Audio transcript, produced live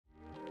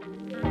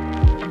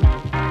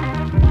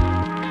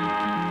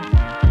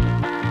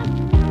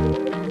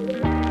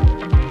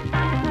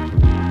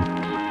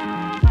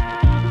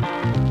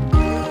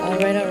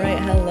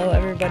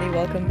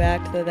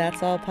the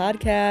That's All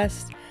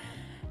podcast.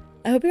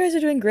 I hope you guys are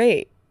doing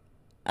great.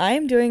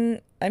 I'm doing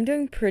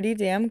pretty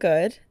damn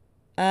good.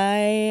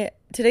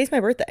 Today's my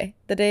birthday.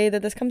 The day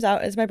that this comes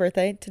out is my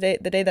birthday. The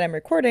day that I'm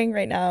recording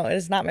right now, it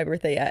is not my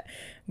birthday yet,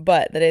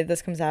 but the day that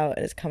this comes out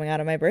is coming out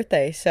of my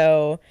birthday.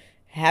 So,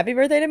 happy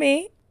birthday to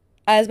me.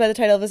 As by the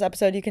title of this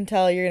episode, you can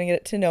tell you're going to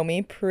get to know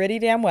me pretty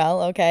damn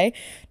well, okay?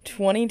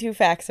 22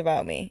 facts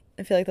about me.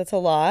 I feel like that's a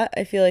lot.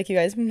 I feel like you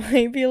guys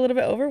might be a little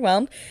bit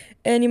overwhelmed,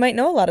 and you might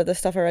know a lot of this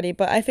stuff already,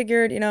 but I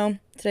figured,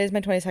 today's my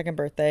 22nd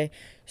birthday,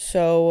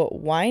 so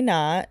why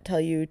not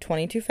tell you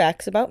 22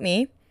 facts about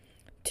me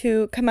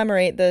to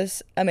commemorate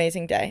this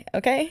amazing day,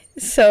 okay?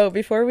 So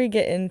before we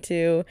get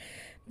into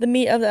the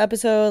meat of the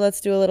episode,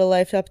 let's do a little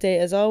life update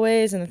as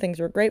always and the things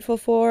we're grateful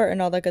for and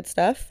all that good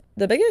stuff.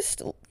 The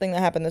biggest thing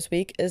that happened this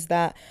week is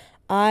that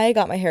I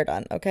got my hair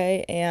done,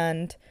 okay?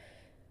 And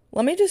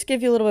let me just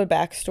give you a little bit of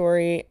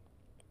backstory.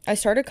 I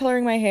started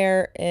coloring my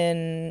hair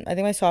in, I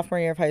think, my sophomore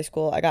year of high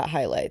school. I got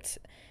highlights.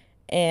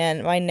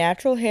 And my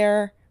natural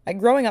hair,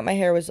 growing up, my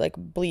hair was like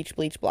bleach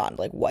blonde,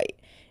 like white.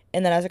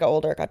 And then as I got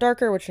older, it got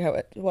darker, which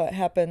is what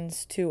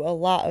happens to a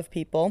lot of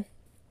people.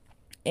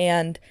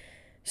 And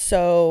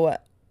so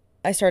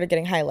I started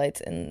getting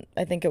highlights, and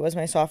I think it was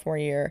my sophomore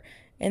year.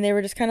 And they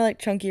were just kind of like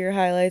chunkier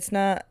highlights,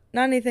 not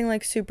anything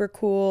like super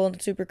cool,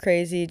 super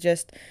crazy,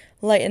 just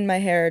lighten my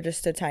hair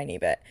just a tiny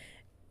bit.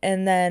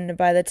 And then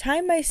by the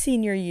time my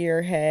junior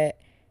year,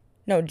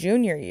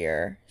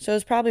 so it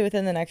was probably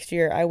within the next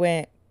year, I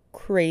went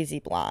crazy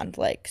blonde,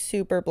 like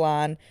super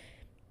blonde.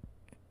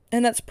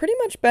 And that's pretty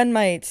much been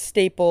my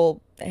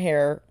staple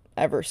hair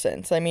ever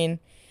since. I mean,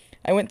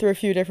 I went through a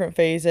few different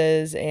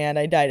phases, and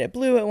I dyed it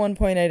blue at one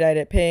point, I dyed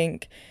it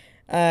pink,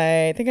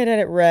 I think I dyed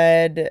it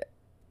red.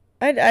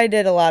 I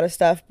did a lot of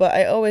stuff, but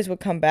I always would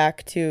come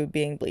back to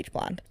being bleach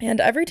blonde.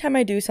 And every time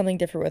I do something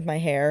different with my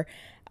hair,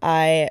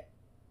 I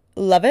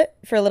love it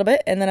for a little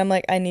bit, and then I'm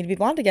like, I need to be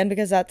blonde again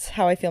because that's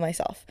how I feel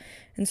myself.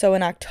 And so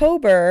in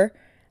October,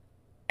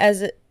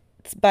 as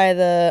it's by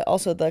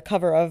the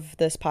cover of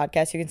this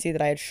podcast, you can see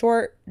that I had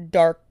short,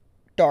 dark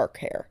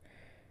hair.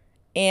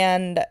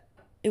 And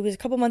it was a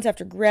couple months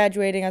after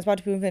graduating. I was about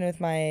to move in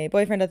with my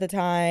boyfriend at the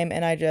time,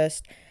 and I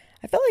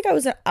felt like I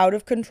was out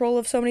of control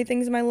of so many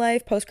things in my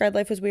life. Post-grad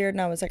life was weird,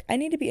 and I was like, I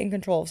need to be in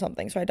control of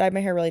something, so I dyed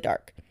my hair really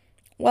dark.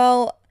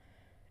 Well,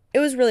 it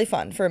was really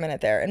fun for a minute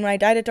there, and when I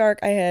dyed it dark,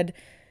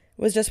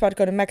 was just about to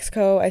go to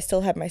Mexico. I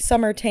still had my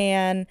summer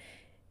tan,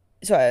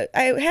 so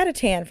I had a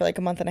tan for like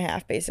a month and a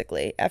half,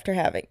 basically, after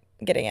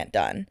getting it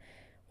done.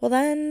 Well,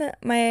 then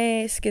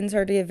my skin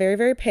started to get very,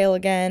 very pale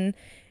again,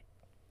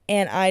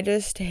 and I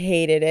just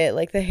hated it.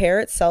 Like, the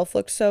hair itself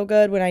looked so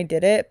good when I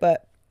did it,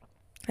 but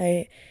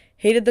I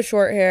hated the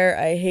short hair.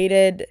 I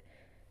hated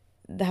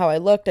how I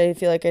looked. I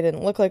feel like I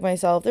didn't look like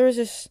myself. It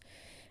wasn't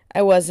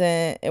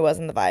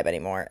the vibe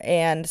anymore.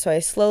 And so I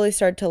slowly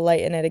started to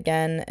lighten it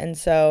again. And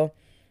so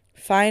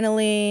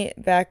finally,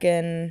 back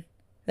in,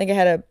 I think I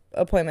had an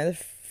appointment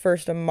the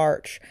 1st of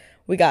March,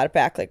 we got it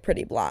back like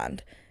pretty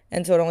blonde.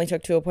 And so it only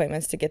took 2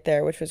 appointments to get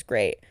there, which was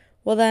great.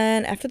 Well,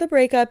 then after the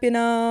breakup,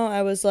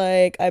 I was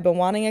like, I've been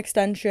wanting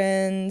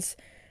extensions.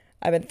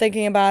 I've been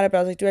thinking about it, but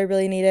I was like, do I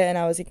really need it? And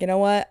I was like, you know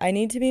what? I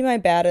need to be my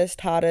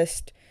baddest,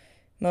 hottest,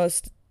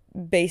 most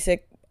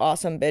basic,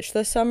 awesome bitch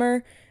this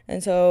summer.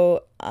 And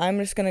so I'm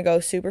just going to go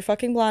super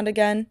fucking blonde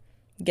again,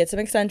 get some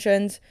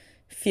extensions,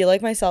 feel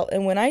like myself.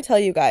 And when I tell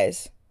you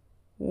guys,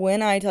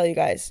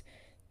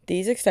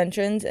 these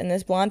extensions and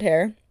this blonde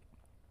hair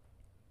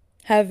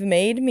have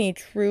made me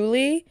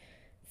truly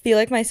feel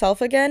like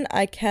myself again,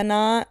 I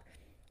cannot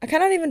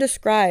even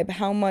describe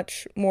how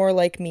much more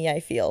like me I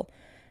feel.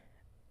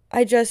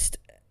 I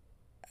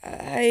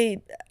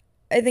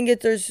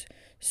think there's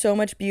so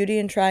much beauty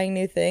in trying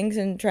new things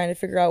and trying to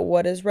figure out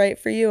what is right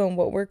for you and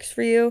what works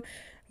for you.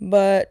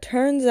 But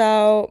turns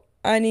out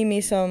I need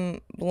me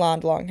some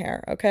blonde long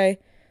hair, okay?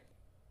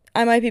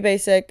 I might be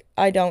basic,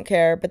 I don't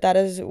care, but that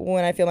is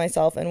when I feel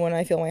myself and when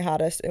I feel my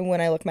hottest and when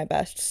I look my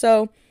best.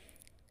 So,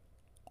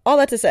 all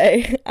that to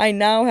say, I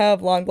now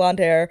have long blonde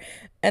hair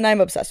and I'm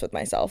obsessed with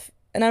myself.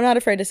 And I'm not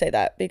afraid to say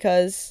that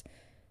because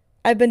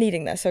I've been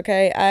needing this,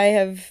 okay?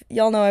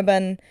 Y'all know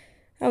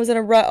I was in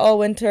a rut all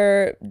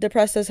winter,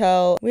 depressed as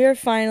hell. We are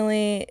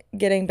finally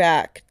getting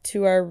back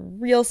to our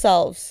real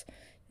selves,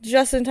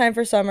 just in time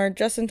for summer,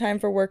 just in time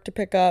for work to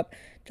pick up,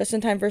 just in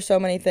time for so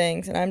many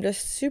things, and I'm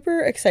just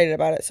super excited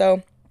about it.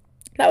 So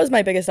that was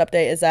my biggest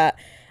update, is that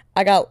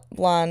I got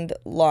blonde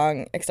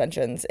long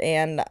extensions,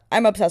 and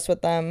I'm obsessed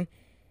with them.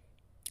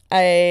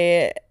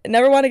 I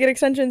never want to get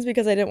extensions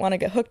because I didn't want to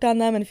get hooked on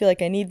them and feel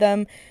like I need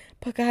them.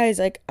 But guys,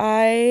 like,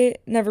 I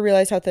never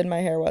realized how thin my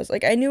hair was.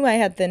 Like, I knew I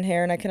had thin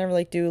hair, and I could never,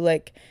 like, do,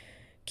 like,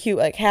 cute,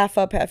 like, half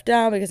up, half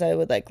down, because I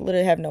would, like,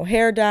 literally have no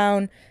hair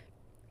down,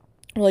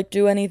 or, like,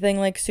 do anything,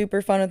 like,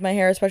 super fun with my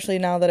hair, especially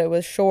now that it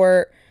was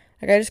short.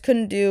 Like, I just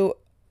couldn't do,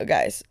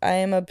 guys, I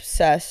am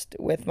obsessed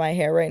with my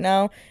hair right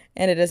now,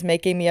 and it is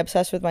making me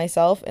obsessed with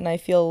myself, and I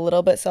feel a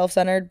little bit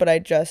self-centered, but I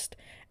just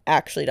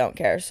actually don't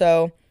care.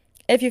 So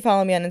if you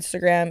follow me on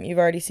Instagram, you've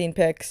already seen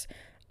pics.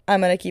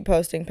 I'm going to keep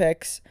posting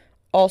pics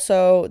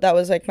also, that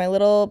was like my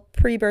little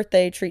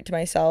pre-birthday treat to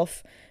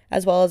myself,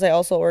 as well as I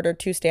also ordered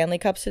 2 Stanley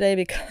Cups today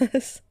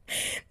because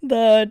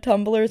the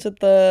tumblers with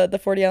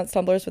the 40-ounce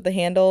tumblers with the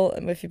handle,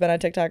 if you've been on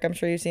TikTok, I'm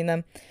sure you've seen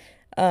them.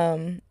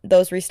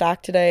 Those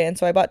restocked today, and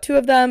so I bought 2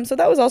 of them. So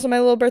that was also my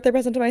little birthday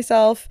present to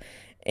myself.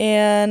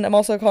 And I'm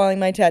also calling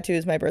my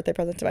tattoos my birthday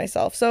present to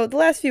myself. So the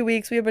last few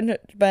weeks we have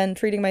been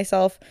treating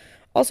myself.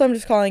 Also, I'm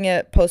just calling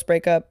it post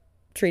breakup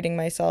treating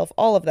myself.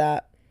 All of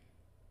that.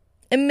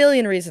 A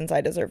million reasons I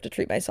deserve to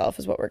treat myself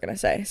is what we're gonna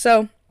say.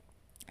 So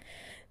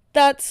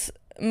that's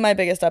my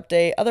biggest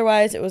update.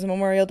 Otherwise, it was a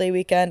Memorial Day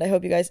weekend. I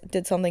hope you guys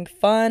did something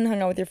fun,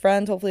 hung out with your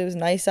friends. Hopefully it was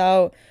nice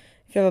out.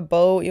 If you have a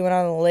boat, you went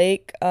out on the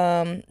lake.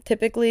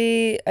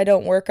 Typically, I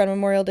don't work on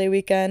Memorial Day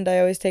weekend. I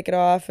always take it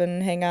off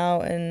and hang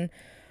out and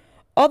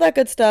all that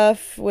good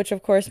stuff, which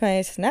of course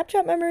my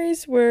Snapchat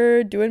memories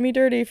were doing me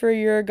dirty for a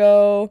year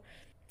ago.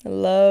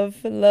 Love,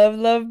 love,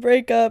 love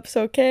breakups,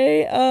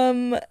 okay?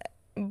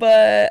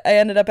 But I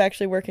ended up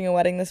actually working a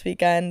wedding this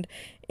weekend,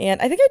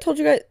 and I think I told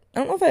you guys, I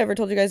don't know if I ever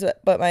told you guys,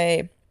 but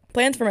my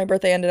plans for my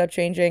birthday ended up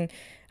changing.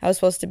 I was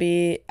supposed to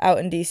be out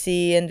in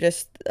DC, and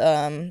just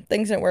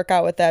things didn't work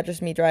out with that,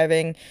 just me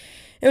driving.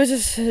 It was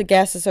just,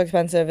 gas is so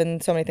expensive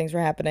and so many things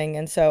were happening,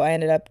 and so I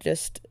ended up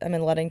I'm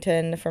in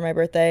Ludington for my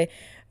birthday.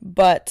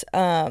 But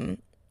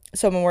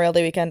so Memorial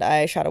Day weekend,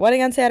 I shot a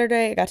wedding on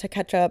Saturday. I got to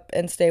catch up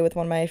and stay with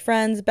one of my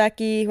friends,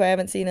 Becky, who I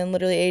haven't seen in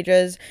literally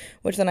ages,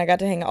 which then I got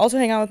to hang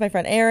out with my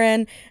friend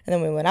Erin, and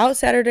then we went out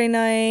Saturday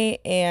night,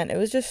 and it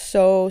was just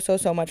so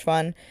much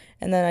fun.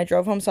 And then I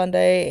drove home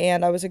Sunday,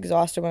 and I was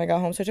exhausted when I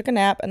got home, so I took a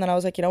nap, and then I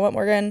was like, you know what,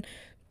 Morgan,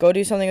 go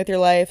do something with your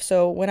life.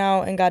 So went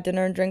out and got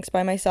dinner and drinks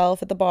by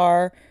myself at the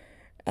bar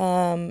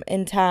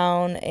in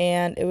town,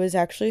 and it was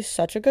actually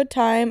such a good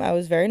time. I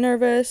was very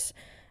nervous.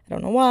 I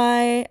don't know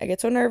why I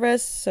get so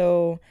nervous,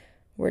 so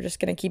we're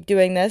just gonna keep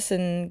doing this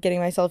and getting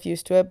myself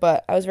used to it,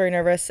 but I was very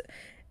nervous.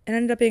 It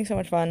ended up being so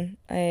much fun.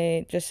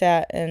 I just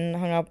sat and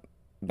hung out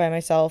by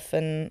myself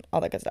and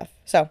all that good stuff.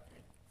 So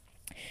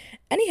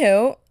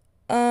anywho,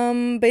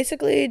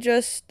 basically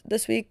just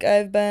this week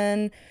I've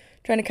been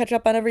trying to catch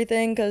up on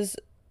everything because,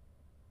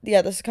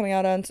 yeah, this is coming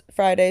out on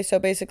Friday, so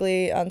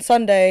basically on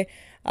Sunday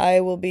I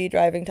will be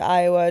driving to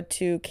Iowa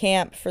to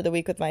camp for the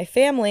week with my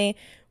family,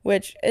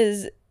 which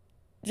is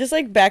just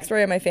like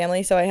backstory on my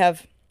family. So I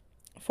have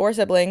 4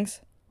 siblings.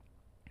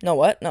 No,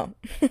 what? No.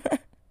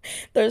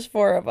 There's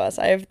 4 of us.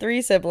 I have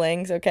 3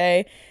 siblings,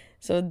 okay?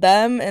 So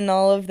them and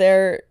all of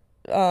their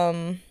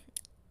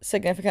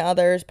significant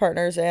others,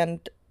 partners,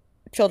 and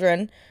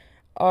children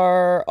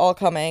are all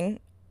coming.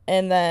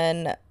 And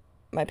then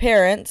my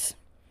parents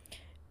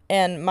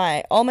and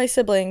all my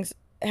siblings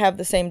have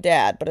the same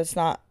dad, but it's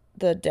not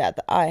the dad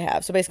that I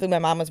have. So basically my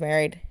mom was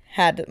married,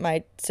 had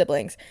my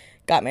siblings,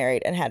 got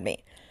married, and had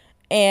me.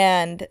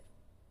 And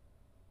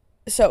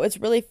so it's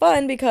really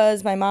fun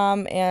because my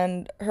mom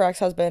and her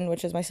ex-husband,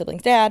 which is my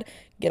sibling's dad,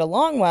 get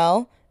along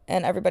well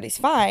and everybody's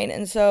fine.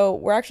 And so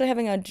we're actually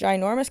having a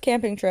ginormous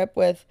camping trip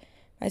with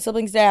my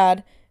sibling's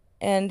dad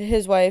and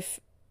his wife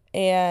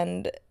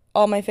and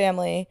all my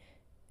family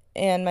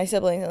and my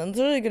siblings. And it's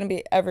literally going to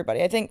be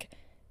everybody, I think,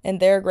 and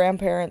their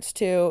grandparents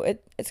too.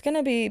 It's going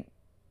to be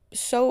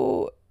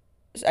so,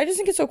 I just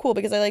think it's so cool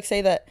because I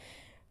say that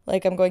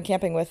I'm going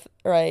camping with,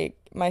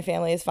 my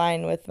family is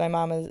fine with my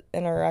mom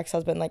and her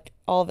ex-husband,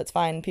 all of it's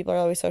fine. People are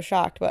always so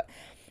shocked, but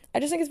I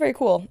just think it's very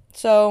cool.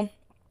 So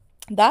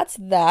that's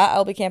that.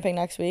 I'll be camping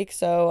next week,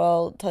 so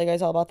I'll tell you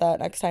guys all about that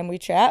next time we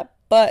chat,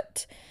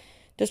 but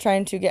just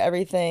trying to get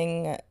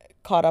everything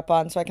caught up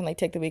on so I can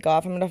take the week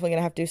off. I'm definitely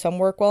gonna have to do some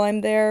work while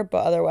I'm there,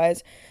 but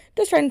otherwise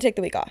just trying to take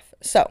the week off.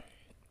 So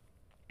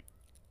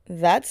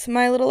that's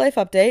my little life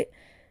update.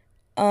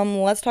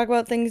 Let's talk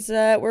about things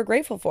that we're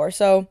grateful for.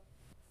 So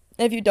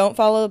if you don't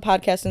follow the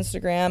podcast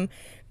Instagram,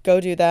 go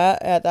do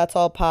that at That's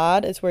All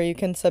Pod. It's where you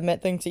can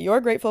submit things that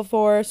you're grateful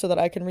for so that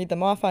I can read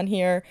them off on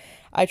here.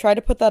 I try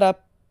to put that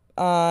up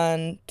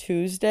on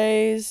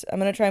Tuesdays. I'm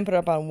going to try and put it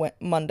up on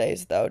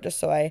Mondays, though, just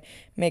so I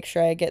make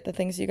sure I get the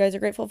things you guys are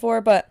grateful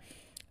for. But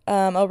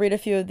I'll read a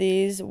few of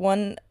these.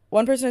 One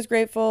person is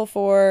grateful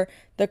for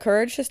the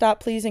courage to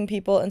stop pleasing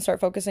people and start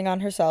focusing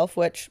on herself,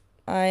 which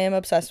I am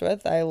obsessed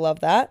with. I love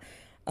that.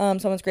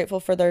 Someone's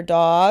grateful for their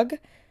dog.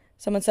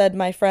 Someone said,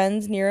 my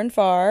friends near and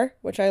far,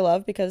 which I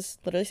love because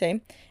literally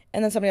same.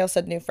 And then somebody else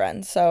said new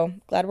friends. So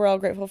glad we're all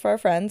grateful for our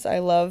friends. I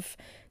love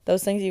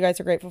those things you guys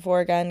are grateful for.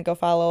 Again, go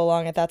follow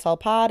along at That's All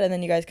Pod, and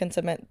then you guys can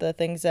submit the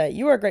things that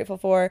you are grateful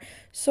for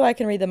so I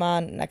can read them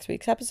on next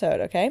week's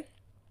episode, okay?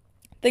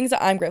 Things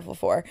that I'm grateful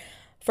for.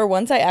 For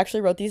once, I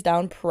actually wrote these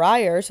down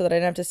prior so that I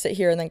didn't have to sit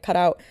here and then cut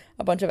out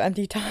a bunch of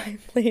empty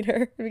time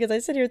later because I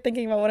sit here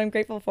thinking about what I'm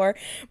grateful for.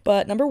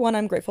 But number 1,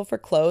 I'm grateful for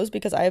clothes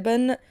because I've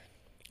been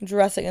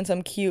dressing in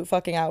some cute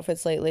fucking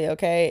outfits lately,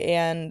 okay?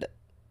 And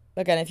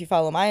again, if you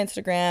follow my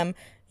Instagram,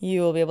 you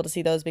will be able to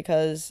see those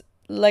because,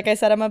 like I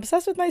said, I'm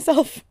obsessed with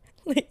myself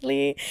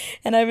lately,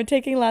 and I've been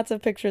taking lots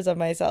of pictures of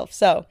myself.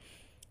 So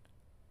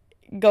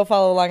go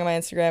follow along on my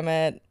Instagram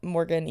at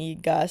Morgan E.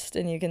 Gust,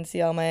 and you can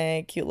see all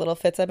my cute little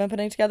fits I've been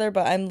putting together.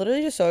 But I'm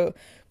literally just so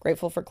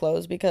grateful for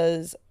clothes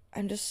because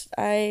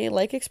I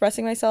like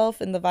expressing myself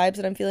and the vibes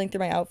that I'm feeling through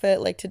my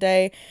outfit. Like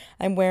today,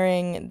 I'm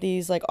wearing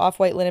these like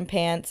off-white linen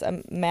pants,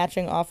 I'm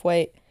matching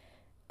off-white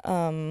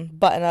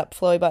button up,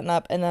 flowy button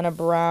up, and then a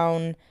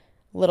brown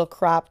little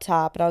crop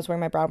top. And I was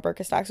wearing my brown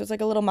Birkenstocks. So it's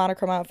like a little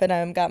monochrome outfit.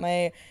 I've got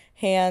my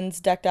hands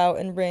decked out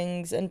in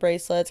rings and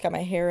bracelets, got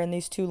my hair in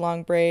these two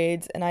long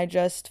braids, and I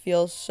just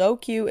feel so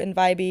cute and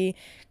vibey,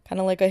 kind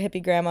of like a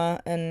hippie grandma.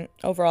 And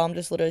overall, I'm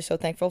just literally so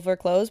thankful for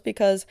clothes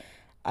because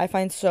I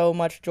find so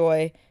much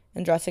joy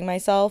in dressing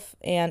myself,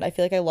 and I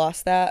feel like I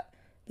lost that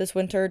this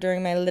winter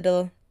during my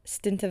little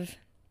stint of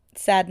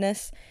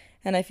sadness,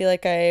 and I feel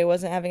like I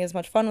wasn't having as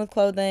much fun with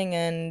clothing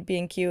and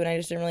being cute, and I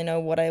just didn't really know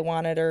what I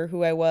wanted or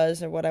who I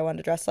was or what I wanted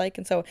to dress like.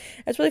 And so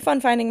it's really fun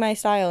finding my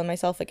style and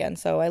myself again.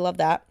 So I love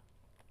that.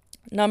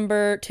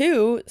 Number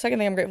two, second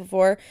thing I'm grateful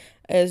for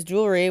is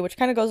jewelry, which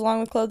kind of goes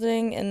along with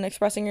clothing and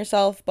expressing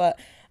yourself. But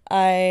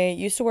I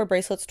used to wear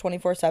bracelets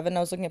 24/7. I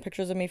was looking at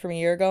pictures of me from a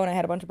year ago, and I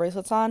had a bunch of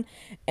bracelets on,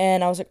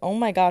 and I was like, oh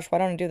my gosh, why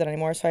don't I do that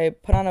anymore? So I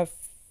put on a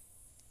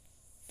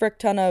frick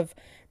ton of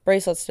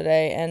bracelets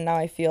today, and now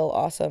I feel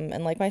awesome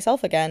and like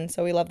myself again.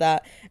 So we love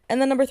that. And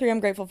then number three,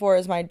 I'm grateful for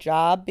is my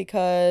job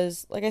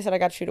because, like I said, I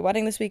got to shoot a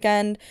wedding this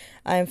weekend.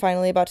 I'm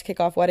finally about to kick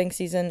off wedding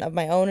season of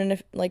my own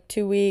in like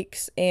 2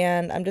 weeks,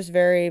 and I'm just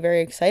very,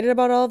 very excited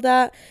about all of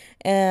that.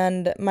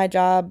 And my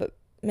job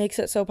makes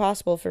it so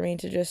possible for me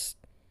to just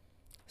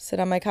sit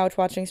on my couch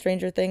watching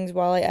Stranger Things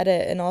while I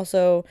edit. And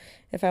also,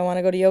 if I want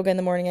to go to yoga in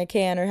the morning, I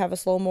can, or have a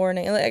slow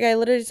morning. Like, I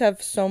literally just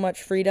have so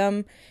much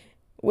freedom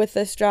with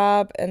this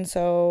job. And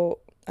so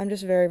I'm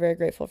just very, very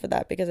grateful for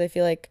that because I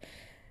feel like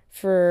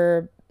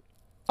for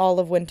all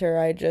of winter,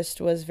 I just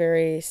was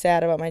very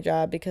sad about my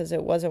job because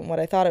it wasn't what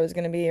I thought it was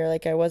going to be, or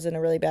like I was in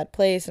a really bad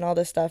place and all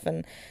this stuff.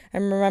 And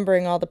I'm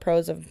remembering all the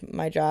pros of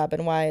my job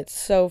and why it's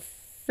so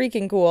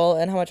freaking cool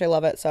and how much I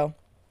love it. So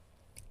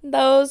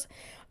those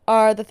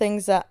are the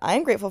things that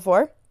I'm grateful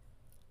for.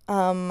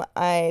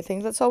 I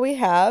think that's all we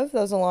have.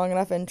 That was a long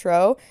enough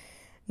intro.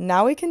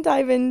 Now we can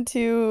dive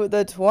into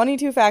the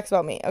 22 facts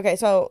about me. Okay,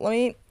 so let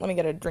me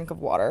get a drink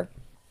of water.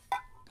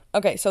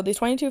 Okay, so these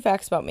 22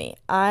 facts about me.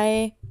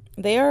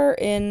 They are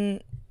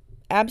in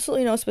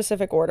absolutely no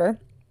specific order,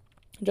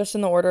 just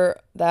in the order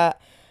that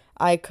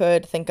I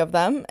could think of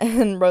them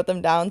and wrote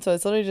them down. So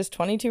it's literally just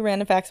 22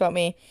 random facts about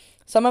me.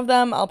 Some of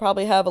them I'll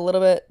probably have a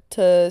little bit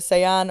to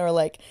say on, or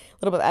like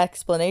a little bit of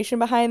explanation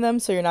behind them,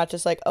 so you're not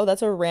just like, oh,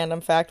 that's a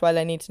random fact, why did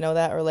I need to know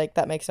that, or like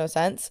that makes no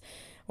sense,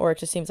 or it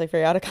just seems like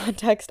very out of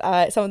context.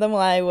 Some of them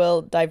I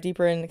will dive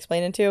deeper and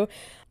explain into,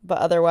 but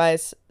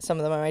otherwise some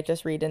of them I might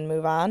just read and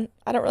move on.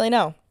 I don't really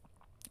know.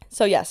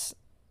 So yes,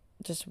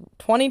 just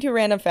 22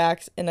 random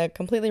facts in a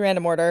completely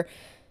random order.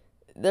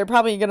 They're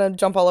probably going to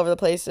jump all over the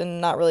place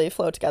and not really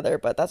flow together,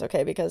 but that's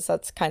okay because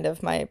that's kind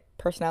of my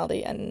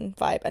personality and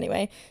vibe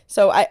anyway.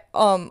 So I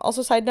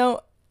also side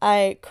note,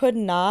 I could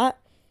not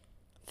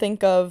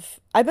think of,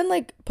 I've been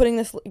like putting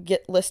this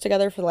list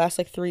together for the last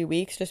like 3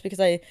 weeks just because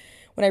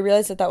when I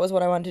realized that was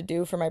what I wanted to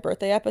do for my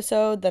birthday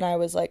episode, then I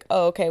was like,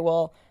 oh, okay,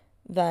 well,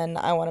 then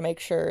I want to make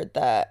sure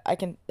that I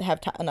can have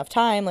enough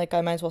time. Like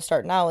I might as well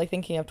start now, like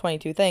thinking of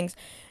 22 things.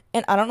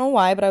 And I don't know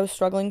why, but I was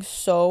struggling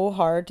so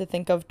hard to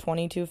think of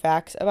 22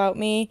 facts about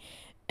me.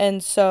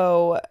 And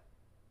so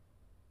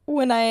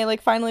when I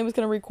like finally was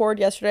going to record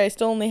yesterday, I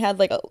still only had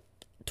like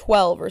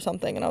 12 or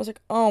something. And I was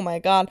like, oh my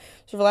God.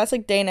 So for the last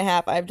like day and a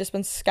half, I've just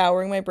been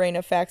scouring my brain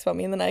of facts about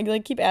me. And then I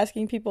like keep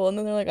asking people, and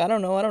then they're like, I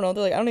don't know.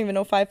 They're like, I don't even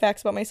know 5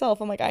 facts about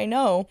myself. I'm like, I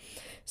know.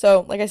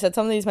 So like I said,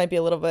 some of these might be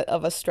a little bit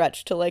of a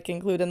stretch to like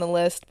include in the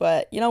list,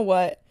 but you know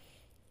what?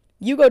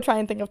 You go try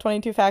and think of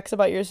 22 facts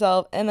about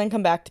yourself and then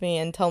come back to me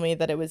and tell me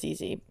that it was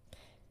easy.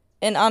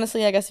 And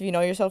honestly, I guess if you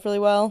know yourself really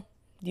well,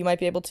 you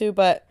might be able to,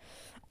 but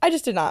I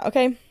just did not,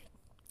 okay?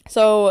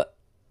 So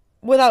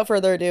without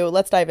further ado,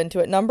 let's dive into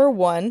it. Number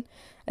one,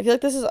 I feel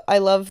like I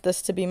love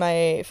this to be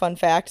my fun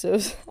fact. So it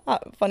was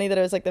funny that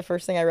it was like the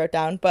first thing I wrote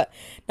down, but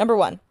number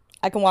one,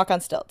 I can walk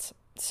on stilts.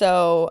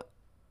 So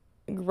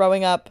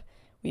growing up,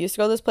 we used to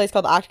go to this place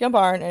called the Octagon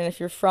Barn, and if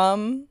you're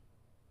from,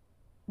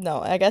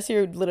 no, I guess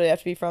you literally have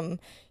to be from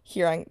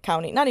Huron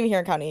County. Not even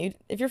Huron County.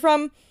 If you're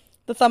from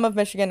the thumb of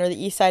Michigan or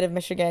the east side of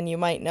Michigan, you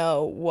might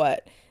know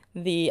what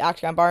the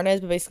Octagon Barn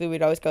is, but basically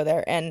we'd always go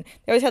there, and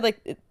they always had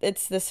like,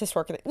 it's this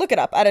historic thing. Look it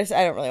up. I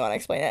don't really want to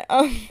explain it.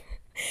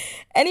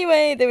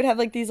 Anyway, they would have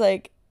like these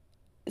like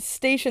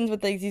stations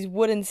with like these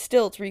wooden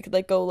stilts where you could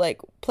like go like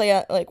play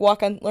on, like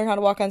learn how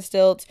to walk on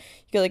stilts.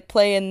 You could like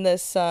play in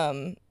this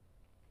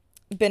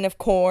bin of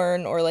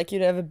corn, or like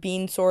you'd have a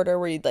bean sorter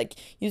where you'd like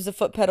use the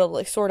foot pedal to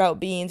like sort out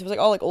beans. It was like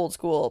all like old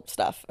school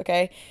stuff,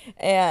 okay?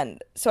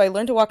 And so I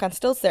learned to walk on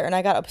stilts there, and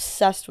I got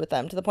obsessed with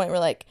them to the point where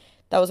like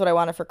that was what I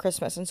wanted for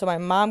Christmas. And so my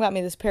mom got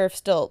me this pair of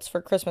stilts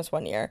for Christmas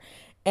one year,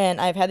 and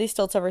I've had these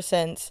stilts ever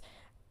since.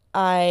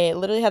 I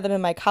literally had them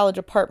in my college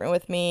apartment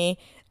with me.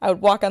 I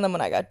would walk on them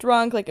when I got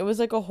drunk. Like it was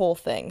like a whole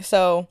thing.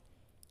 So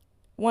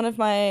one of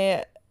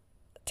my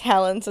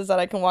talents is that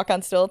I can walk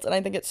on stilts, and I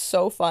think it's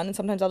so fun. And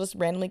sometimes I'll just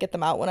randomly get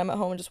them out when I'm at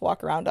home and just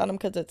walk around on them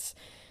because it's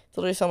It's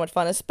literally so much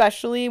fun,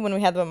 especially when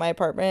we had them at my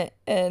apartment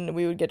and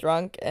we would get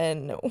drunk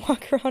and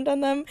walk around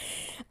on them.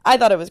 I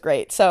thought it was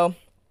great. So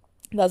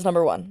that's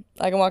number one.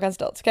 I can walk on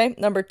stilts, okay?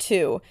 Number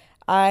two,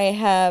 I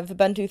have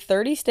been to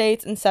 30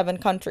 states and 7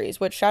 countries,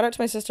 which shout out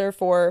to my sister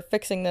for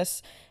fixing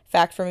this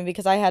fact for me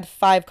because I had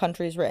 5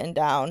 countries written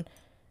down.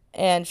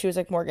 And she was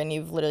like, Morgan,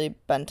 you've literally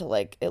been to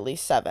like at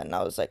least 7. And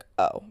I was like,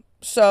 oh.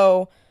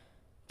 So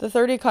the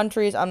 30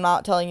 countries, I'm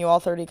not telling you all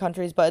 30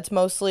 countries, but it's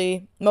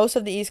mostly most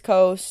of the East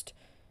Coast.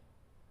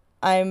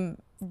 I'm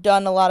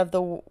done a lot of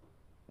the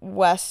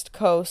West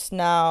Coast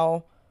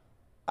now.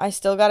 I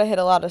still got to hit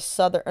a lot of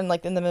southern,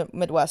 like in the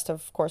Midwest,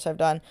 of course, I've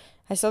done.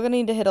 I still gonna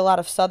need to hit a lot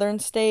of southern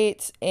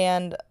states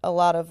and a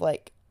lot of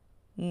like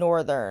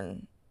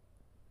northern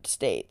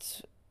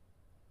states,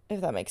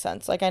 if that makes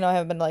sense. Like I know I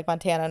haven't been to like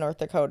Montana, North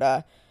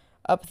Dakota,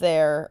 up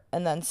there,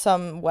 and then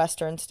some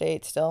western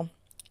states still.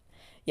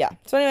 Yeah.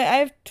 So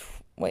anyway,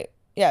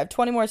 I have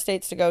 20 more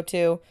states to go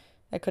to.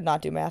 I could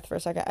not do math for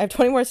a second. I have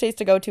 20 more states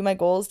to go to. My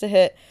goal is to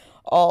hit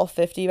all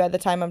 50 by the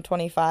time I'm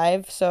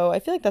 25. So I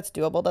feel like that's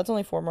doable. That's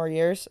only 4 more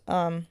years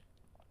to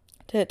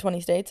hit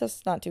 20 states.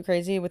 That's not too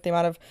crazy with the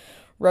amount of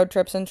road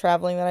trips and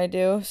traveling that I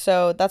do.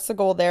 So that's the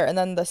goal there. And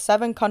then the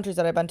 7 countries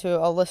that I've been to,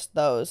 I'll list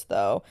those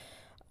though.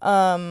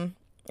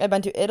 I've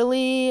been to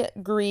Italy,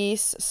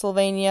 Greece,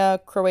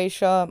 Slovenia,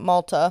 Croatia,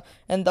 Malta,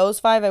 and those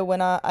 5 I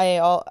went on.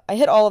 I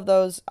hit all of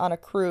those on a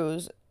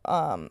cruise.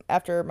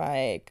 After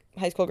my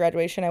high school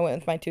graduation, I went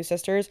with my 2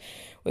 sisters.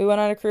 We went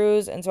on a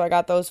cruise, and so I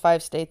got those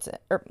 5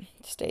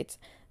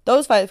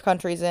 those 5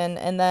 countries in,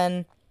 and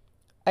then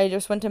I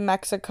just went to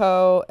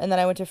Mexico, and then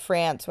I went to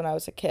France when I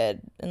was a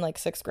kid in like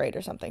 6th grade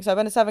or something. So I've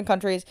been to 7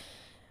 countries.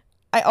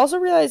 I also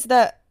realized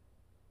that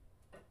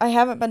I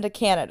haven't been to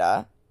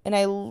Canada, and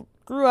I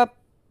grew up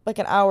like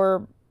an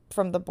hour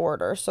from the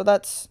border, so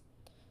that's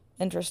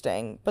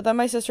interesting. But then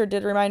my sister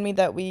did remind me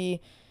that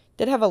we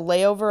did have a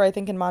layover, I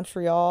think, in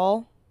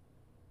Montreal.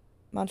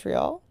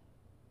 Montreal?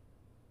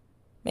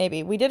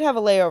 Maybe. We did have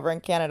a layover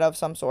in Canada of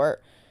some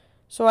sort.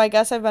 So I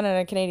guess I've been in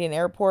a Canadian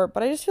airport,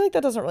 but I just feel like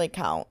that doesn't really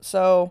count.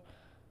 So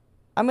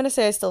I'm going to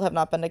say I still have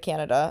not been to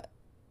Canada.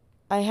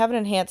 I have an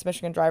enhanced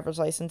Michigan driver's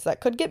license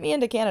that could get me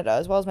into Canada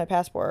as well as my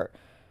passport.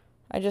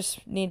 I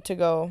just need to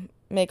go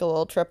make a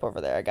little trip over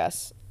there, I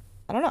guess.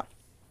 I don't know.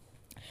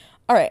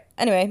 All right.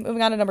 Anyway,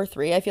 moving on to number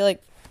 3. I feel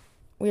like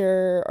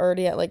we're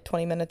already at like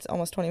 20 minutes,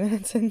 almost 20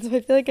 minutes in, so I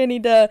feel like I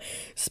need to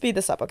speed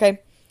this up, okay?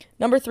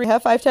 Number 3, I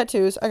have 5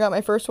 tattoos. I got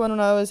my first one when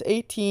I was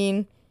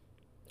 18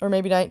 or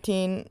maybe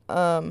 19.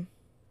 It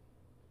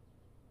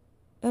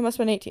must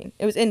have been 18.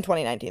 It was in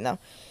 2019 though.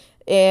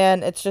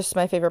 And it's just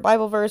my favorite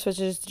Bible verse, which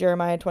is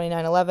Jeremiah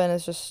 29:11.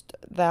 It's just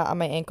that on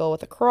my ankle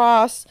with a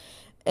cross.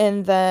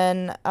 And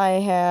then I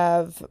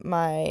have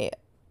my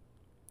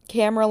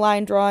camera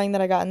line drawing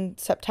that I got in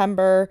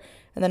September.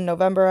 And then in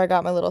November, I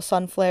got my little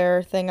sun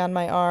flare thing on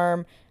my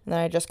arm. And then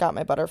I just got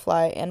my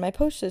butterfly and my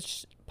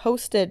postage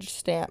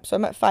stamp. So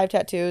I'm at 5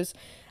 tattoos.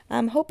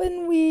 I'm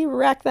hoping we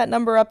rack that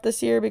number up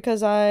this year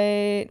because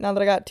now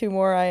that I got 2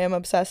 more, I am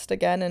obsessed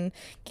again and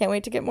can't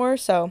wait to get more.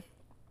 So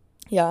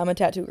yeah, I'm a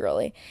tattoo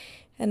girly.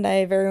 And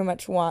I very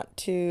much want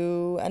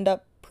to end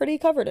up pretty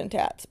covered in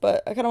tats,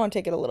 but I kind of want to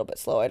take it a little bit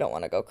slow. I don't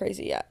want to go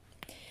crazy yet.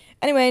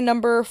 Anyway,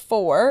 number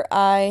 4,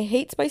 I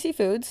hate spicy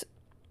foods.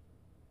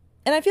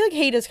 And I feel like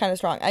hate is kind of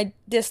strong. I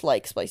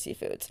dislike spicy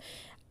foods.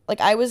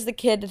 Like, I was the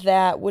kid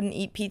that wouldn't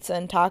eat pizza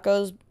and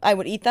tacos. I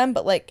would eat them,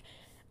 but, like,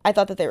 I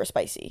thought that they were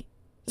spicy.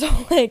 So,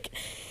 like,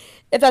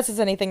 if that says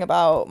anything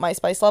about my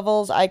spice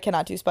levels, I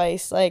cannot do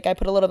spice. Like, I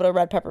put a little bit of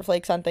red pepper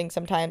flakes on things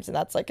sometimes, and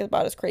that's, like,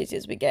 about as crazy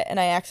as we get. And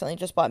I accidentally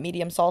just bought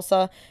medium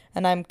salsa,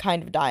 and I'm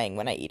kind of dying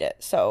when I eat it.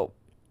 So,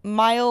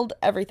 mild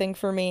everything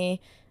for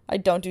me. I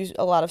don't do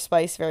a lot of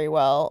spice very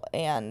well,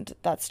 and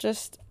that's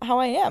just how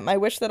I am. I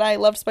wish that I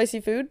loved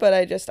spicy food, but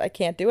I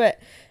can't do it.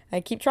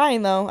 I keep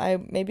trying,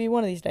 though. Maybe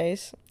one of these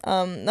days.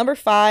 Number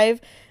 5,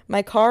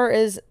 my car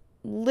is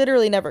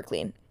literally never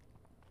clean.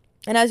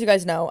 And as you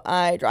guys know,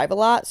 I drive a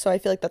lot, so I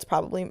feel like that's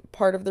probably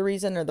part of the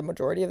reason, or the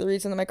majority of the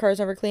reason that my car is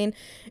never clean.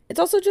 It's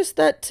also just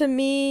that, to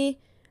me,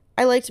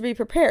 I like to be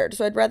prepared,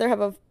 so I'd rather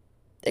have a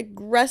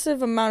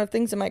aggressive amount of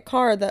things in my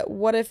car that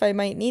what if I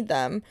might need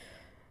them.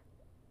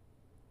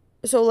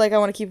 So, like, I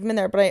want to keep them in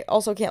there, but I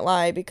also can't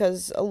lie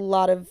because a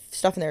lot of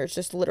stuff in there is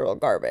just literal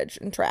garbage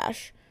and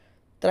trash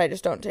that I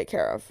just don't take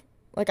care of.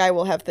 Like, I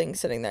will have things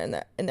sitting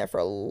there in there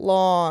for a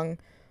long,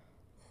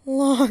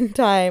 long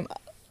time.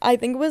 I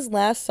think it was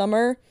last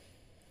summer.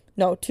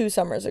 No, 2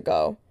 summers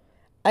ago.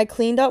 I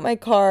cleaned out my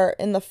car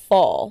in the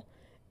fall,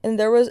 and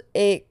there was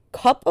a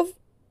cup of,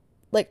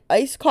 like,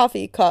 iced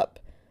coffee cup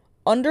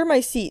under my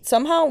seat.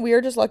 Somehow, we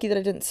were just lucky that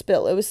it didn't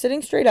spill. It was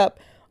sitting straight up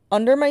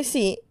under my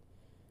seat.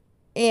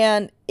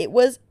 And it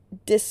was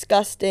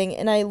disgusting.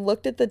 And I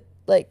looked at the,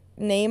 like,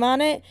 name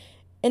on it,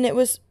 and it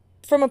was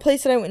from a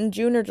place that I went in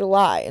June or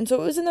July. And so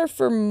it was in there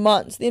for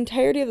months, the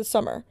entirety of the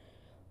summer.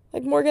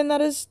 Like, Morgan, that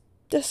is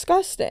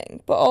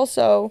disgusting. But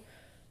also,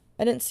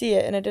 I didn't see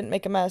it, and it didn't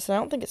make a mess. And I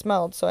don't think it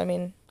smelled, so, I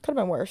mean, could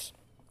have been worse.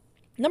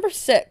 Number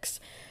 6.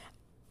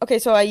 Okay,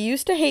 so I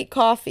used to hate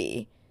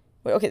coffee.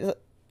 Okay,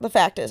 the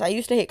fact is, I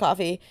used to hate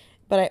coffee,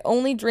 but I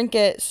only drink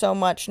it so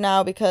much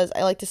now because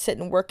I like to sit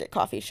and work at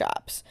coffee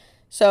shops.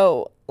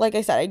 So, like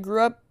I said, I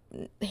grew up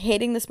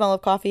hating the smell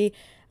of coffee.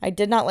 I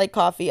did not like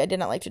coffee. I did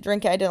not like to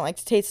drink it. I didn't like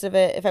the taste of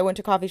it. If I went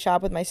to a coffee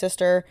shop with my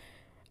sister,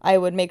 I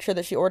would make sure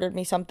that she ordered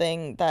me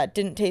something that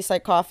didn't taste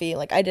like coffee.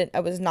 Like I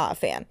was not a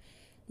fan.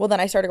 Well, then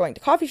I started going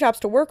to coffee shops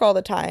to work all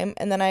the time,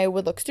 and then I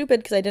would look stupid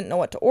because I didn't know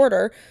what to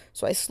order.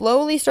 So I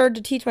slowly started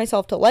to teach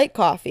myself to like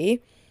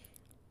coffee,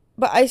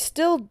 but I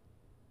still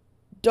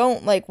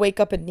don't like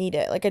wake up and need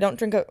it. Like I don't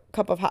drink a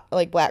cup of hot,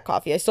 like black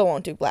coffee. I still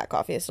won't do black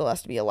coffee. It still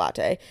has to be a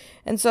latte.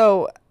 And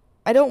so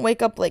I don't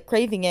wake up like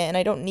craving it, and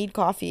I don't need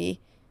coffee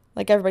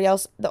like everybody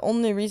else. The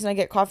only reason I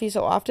get coffee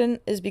so often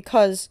is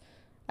because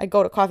I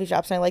go to coffee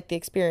shops and I like the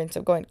experience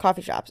of going to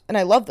coffee shops. And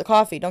I love the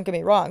coffee, don't get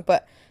me wrong,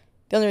 but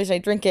the only reason I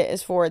drink it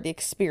is for the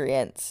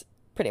experience,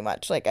 pretty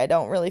much. Like I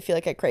don't really feel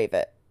like I crave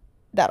it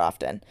that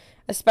often.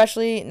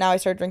 Especially now I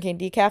started drinking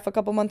decaf a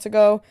couple months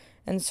ago,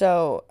 and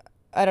so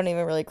I don't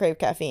even really crave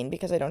caffeine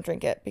because I don't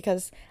drink it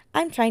because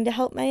I'm trying to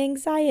help my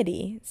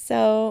anxiety.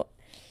 So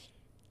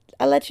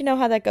I'll let you know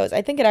how that goes.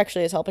 I think it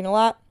actually is helping a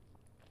lot,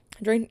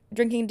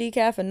 drinking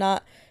decaf and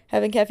not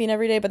having caffeine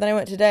every day. But then I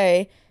went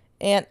today,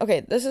 and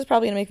okay, this is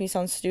probably going to make me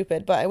sound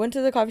stupid, but I went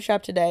to the coffee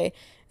shop today,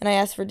 and I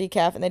asked for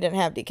decaf, and they didn't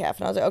have decaf.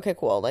 And I was like, okay,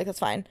 cool. Like, that's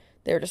fine.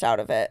 They were just out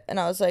of it. And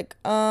I was like,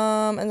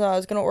 and then I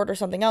was going to order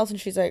something else,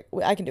 and she's like,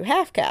 I can do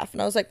half calf.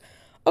 And I was like,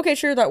 okay,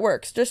 sure, that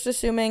works. Just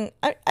assuming,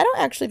 I don't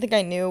actually think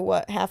I knew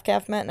what half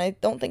calf meant, and I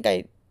think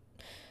I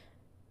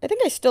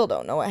still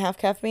don't know what half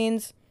calf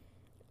means.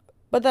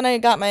 But then I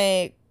got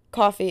my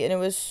coffee, and it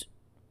was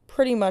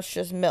pretty much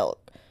just milk.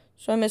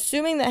 So I'm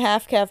assuming that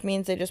half calf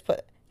means they just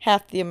put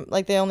half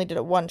like they only did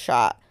a one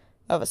shot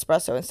of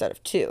espresso instead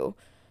of two.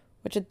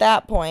 Which at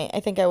that point, I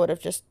think I would have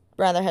just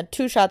rather had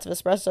 2 shots of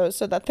espresso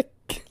so that the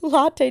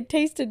latte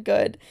tasted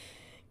good.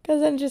 Because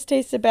then it just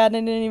tasted bad and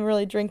I didn't even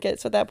really drink it.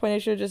 So at that point, I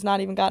should have just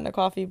not even gotten a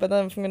coffee. But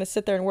then if I'm going to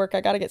sit there and work,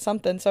 I got to get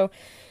something. So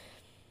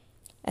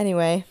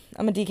anyway,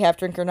 I'm a decaf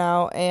drinker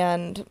now.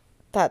 And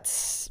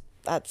that's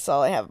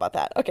all I have about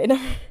that. Okay,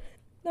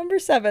 number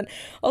 7.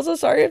 Also,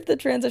 sorry if the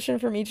transition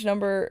from each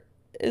number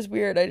is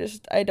weird.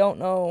 I don't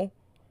know.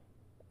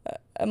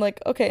 I'm like,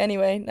 okay,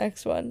 anyway,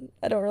 next one.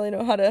 I don't really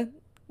know how to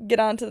get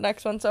on to the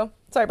next one. So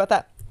sorry about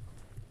that.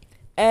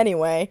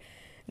 Anyway.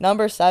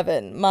 Number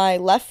 7, my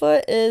left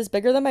foot is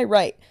bigger than my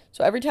right.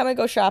 So every time I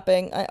go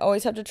shopping, I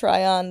always have to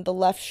try on the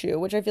left shoe,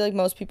 which I feel like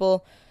most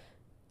people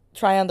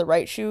try on the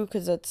right shoe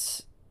because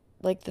it's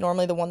like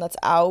normally the one that's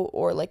out,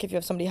 or like if you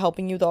have somebody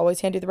helping you, they'll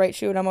always hand you the right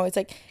shoe. And I'm always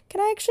like,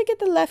 can I actually get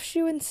the left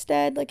shoe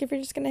instead? Like if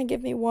you're just going to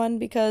give me one,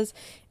 because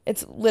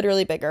it's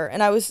literally bigger.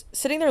 And I was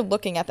sitting there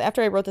looking at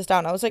after I wrote this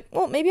down, I was like,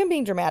 well, maybe I'm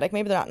being dramatic.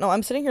 Maybe they're not. No,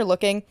 I'm sitting here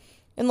looking,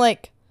 and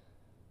like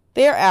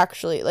they're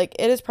actually like,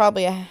 it is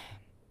probably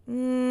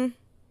I'm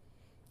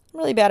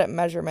really bad at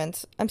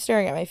measurements. I'm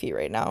staring at my feet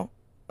right now.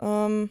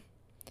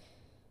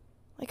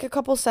 Like a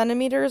couple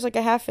centimeters, like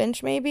a half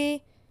inch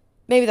maybe.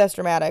 Maybe that's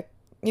dramatic.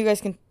 You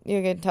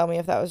can tell me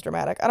if that was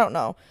dramatic. I don't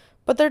know.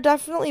 But they're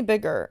definitely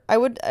bigger. I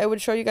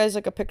would show you guys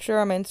like a picture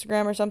on my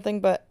Instagram or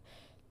something, but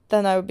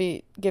then I would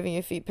be giving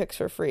you feet pics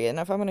for free. And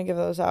if I'm going to give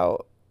those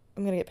out,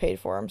 I'm going to get paid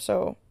for them.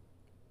 So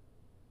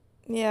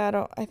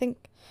yeah, I would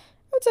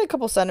say a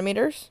couple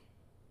centimeters,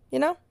 you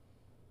know?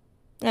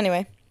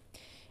 Anyway.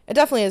 It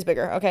definitely is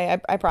bigger,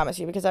 okay? I promise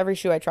you, because every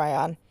shoe I try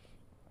on,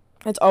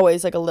 it's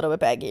always like a little bit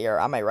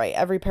baggier on my right.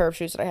 Every pair of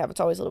shoes that I have,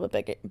 it's always a little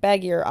bit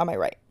baggier on my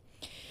right.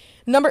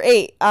 Number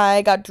 8,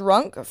 I got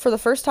drunk for the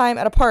first time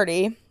at a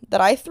party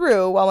that I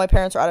threw while my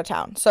parents were out of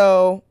town.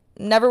 So,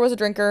 never was a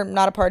drinker,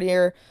 not a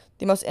partier,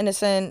 the most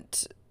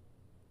innocent,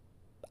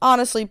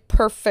 honestly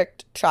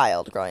perfect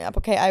child growing up,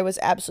 okay? I was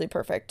absolutely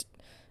perfect.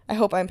 I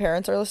hope my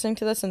parents are listening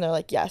to this and they're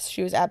like, yes,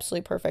 she was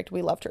absolutely perfect.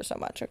 We loved her so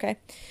much, okay?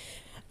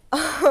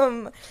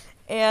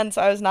 And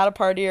so I was not a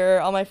partier.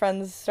 All my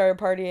friends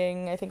started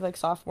partying, I think like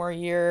sophomore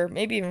year,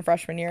 maybe even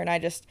freshman year. And I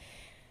just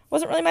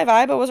wasn't really my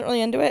vibe. I wasn't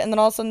really into it. And then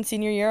all of a sudden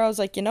senior year, I was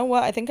like, you know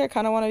what? I think I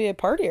kind of want to be a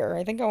partier.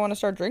 I think I want to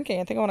start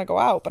drinking. I think I want to go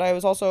out. But I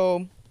was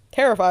also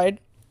terrified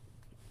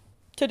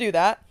to do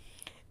that.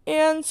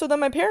 And so then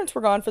my parents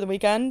were gone for the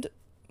weekend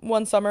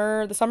the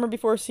summer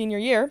before senior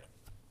year.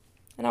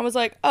 And I was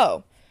like,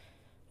 oh,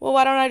 well,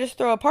 why don't I just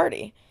throw a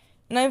party?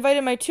 And I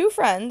invited my 2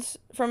 friends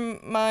from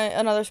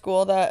another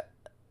school that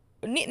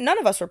none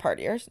of us were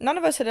partiers. None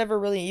of us had ever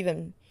really I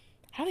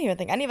don't even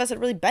think any of us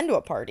had really been to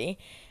a party.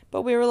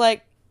 But we were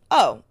like,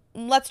 oh,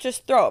 let's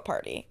just throw a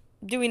party.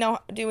 Do we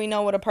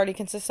know what a party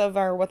consists of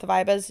or what the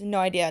vibe is? No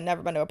idea.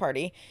 Never been to a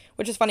party.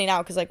 Which is funny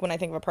now because like when I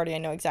think of a party, I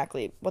know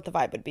exactly what the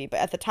vibe would be. But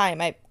at the time,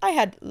 I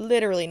had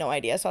literally no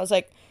idea. So I was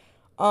like,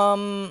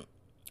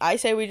 I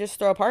say we just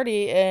throw a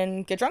party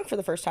and get drunk for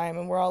the first time.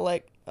 And we're all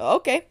like,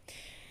 okay.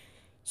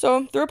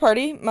 So threw a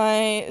party.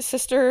 My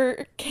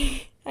sister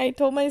I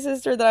told my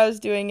sister that I was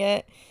doing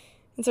it,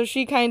 and so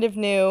she kind of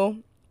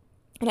knew,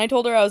 and I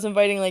told her I was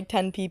inviting like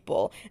 10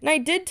 people, and I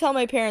did tell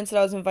my parents that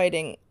I was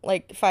inviting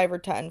like 5 or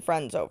 10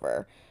 friends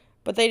over,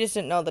 but they just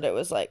didn't know that it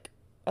was like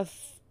a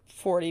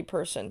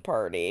 40-person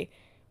party,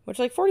 which,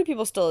 like, 40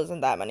 people still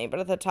isn't that many, but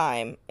at the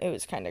time, it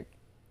was kind of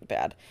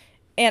bad.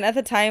 And at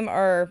the time,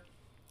 our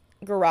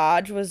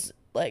garage was,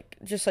 like,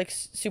 just, like,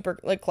 super,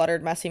 like,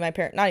 cluttered, messy. Not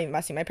even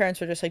messy, my parents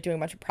were just, like, doing a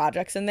bunch of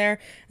projects in there,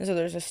 and so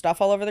there's just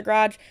stuff all over the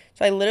garage.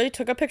 So I literally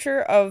took a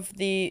picture of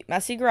the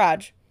messy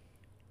garage,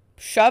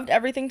 shoved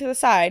everything to the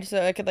side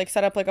so I could, like,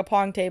 set up, like, a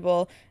pong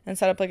table and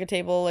set up, like, a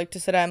table, like, to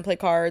sit at and play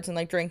cards and,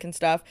 like, drink and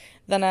stuff.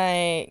 Then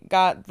I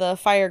got the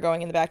fire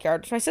going in the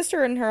backyard. So my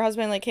sister and her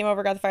husband, like, came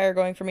over, got the fire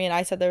going for me, and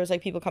I said there was,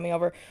 like, people coming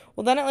over.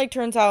 Well, then it, like,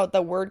 turns out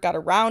the word got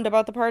around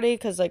about the party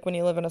because, like, when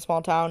you live in a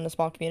small town, in a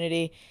small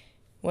community,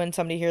 when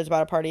somebody hears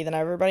about a party, then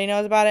everybody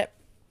knows about it.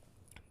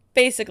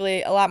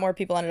 Basically, a lot more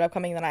people ended up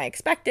coming than I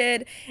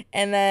expected,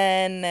 and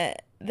then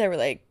there were,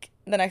 like,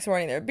 the next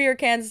morning there were beer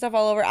cans and stuff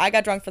all over. I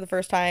got drunk for the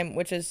first time,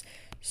 which is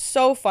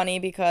so funny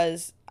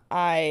because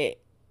it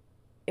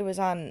was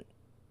on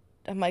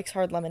a Mike's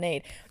Hard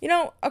Lemonade.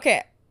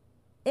 Okay,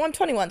 well, I'm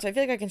 21, so I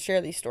feel like I can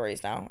share these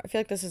stories now. I feel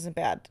like this isn't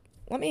bad.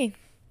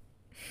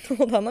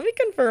 Hold on, let me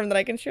confirm that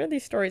I can share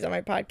these stories on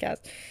my podcast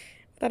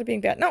without it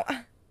being bad. No,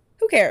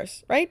 who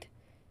cares, right?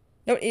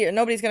 No,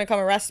 nobody's gonna come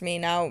arrest me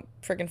now,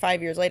 freaking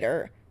 5 years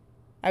later.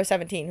 I was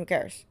 17, who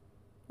cares,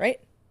 right?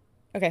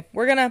 Okay,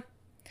 we're gonna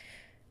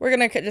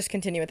just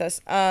continue with this.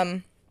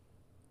 So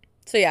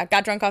yeah,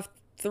 got drunk off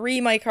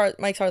 3 Mike's Hard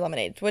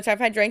Lemonades, which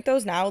if I drank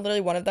those now, literally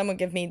one of them would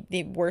give me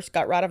the worst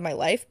gut rot of my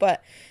life,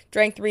 but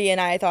drank 3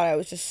 and I thought I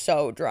was just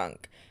so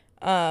drunk.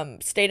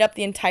 Stayed up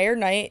the entire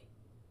night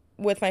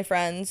with my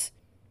friends.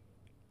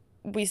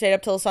 We stayed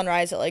up till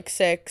sunrise at like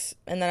 6,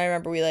 and then I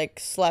remember we like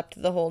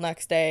slept the whole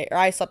next day, or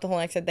I slept the whole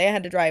next day. They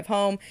had to drive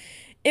home.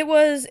 It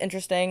was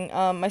interesting.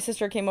 My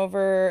sister came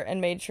over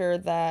and made sure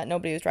that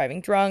nobody was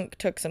driving drunk,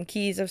 took some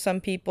keys of some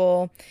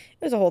people.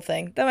 It was a whole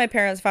thing. Then my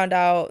parents found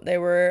out. They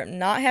were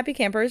not happy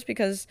campers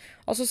because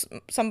also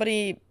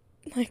somebody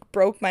like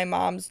broke my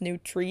mom's new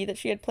tree that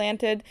she had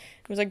planted.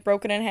 It was like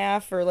broken in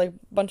half, or like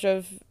a bunch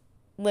of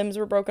limbs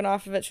were broken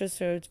off of it. So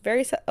she was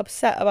very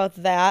upset about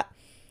that.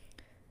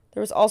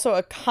 There was also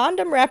a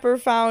condom wrapper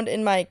found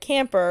in my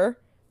camper.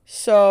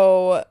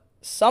 So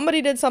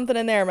somebody did something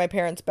in there in my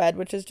parents' bed,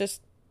 which is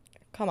just,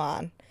 come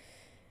on.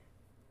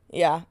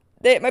 Yeah.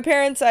 My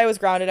parents, I was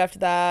grounded after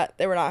that.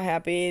 They were not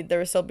happy. There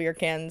were still beer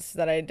cans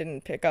that I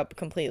didn't pick up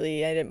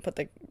completely. I didn't put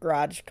the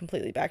garage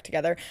completely back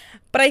together.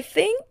 But I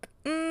think,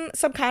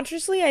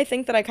 subconsciously, I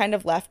think that I kind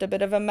of left a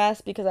bit of a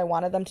mess because I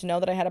wanted them to know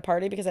that I had a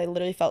party, because I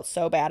literally felt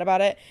so bad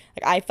about it.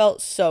 Like, I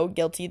felt so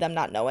guilty, them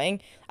not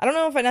knowing. I don't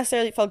know if I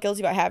necessarily felt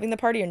guilty about having the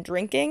party and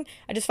drinking.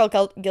 I just felt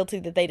guilty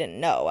that they didn't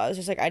know. I was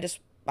just like, I just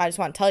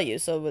want to tell you,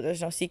 so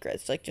there's no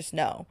secrets. Like, just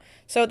know.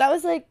 So that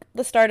was, like,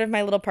 the start of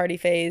my little party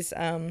phase.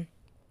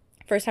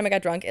 First time I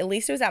got drunk. At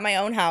least it was at my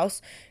own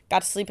house.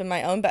 Got to sleep in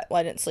my own bed. Well,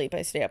 I didn't sleep.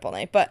 I stayed up all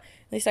night. But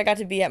at least I got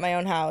to be at my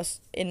own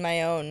house, in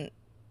my own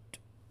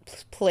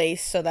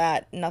place, so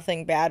that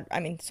something bad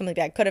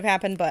could have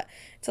happened, but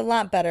it's a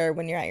lot better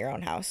when you're at your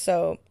own house.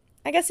 So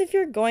I guess if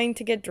you're going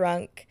to get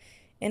drunk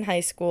in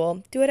high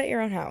school, do it at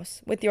your own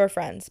house with your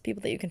friends,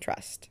 people that you can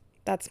trust.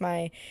 That's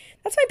my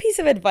piece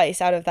of advice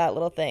out of that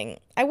little thing.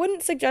 I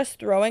wouldn't suggest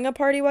throwing a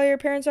party while your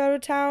parents are out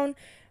of town,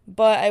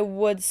 but I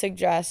would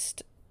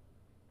suggest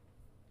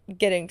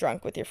getting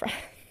drunk with your friends.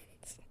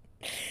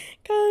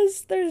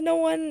 Because there's no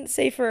one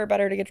safer or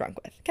better to get drunk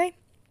with, okay?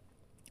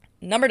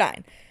 Number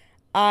 9.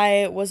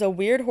 I was a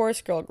weird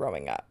horse girl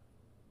growing up.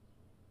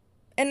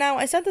 And now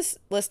I sent this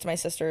list to my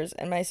sisters,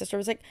 and my sister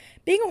was like,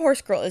 being a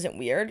horse girl isn't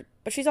weird,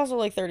 but she's also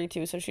like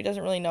 32, so she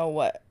doesn't really know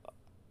what,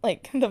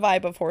 like, the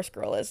vibe of horse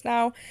girl is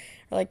now, or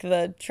like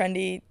the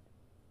trendy,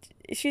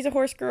 she's a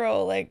horse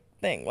girl, like,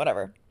 thing,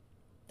 whatever.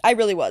 I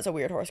really was a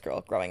weird horse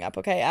girl growing up,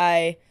 okay?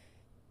 I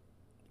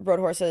rode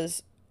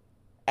horses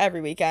every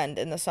weekend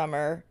in the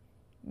summer,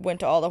 went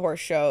to all the horse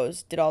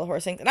shows, did all the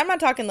horse things, and I'm not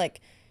talking, like,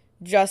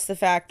 just the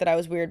fact that I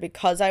was weird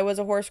because I was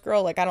a horse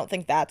girl. Like, I don't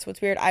think that's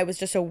what's weird. I was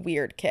just a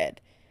weird kid.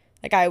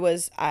 Like,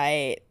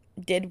 I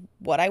did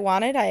what I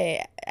wanted.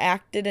 I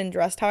acted and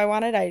dressed how I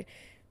wanted. I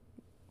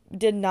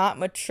did not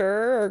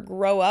mature or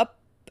grow up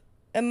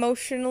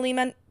emotionally,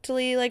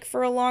 mentally, like,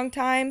 for a long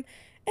time. And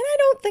I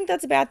don't think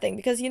that's a bad thing,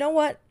 because you know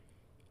what?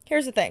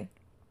 Here's the thing.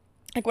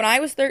 Like, when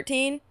I was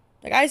 13,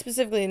 like, I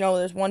specifically know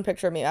there's one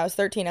picture of me. I was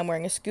 13. I'm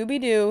wearing a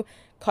Scooby-Doo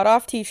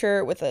cut-off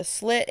t-shirt with a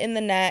slit in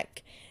the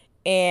neck,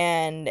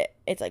 and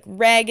it's like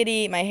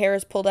raggedy. My hair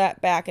is pulled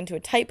back into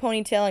a tight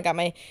ponytail. I got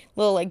my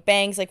little like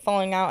bangs like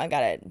falling out. I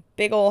got a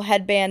big old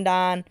headband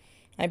on,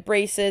 my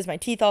braces, my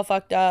teeth all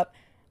fucked up.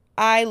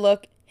 I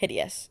look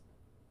hideous.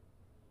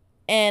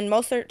 And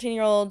most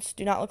 13-year-olds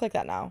do not look like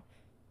that now.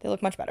 They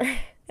look much better.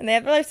 And they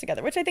have their lives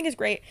together, which I think is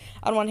great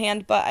on one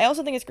hand, but I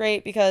also think it's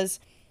great because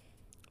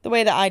the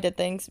way that I did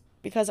things,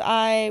 because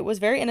I was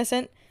very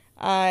innocent.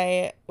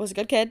 I was a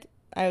good kid.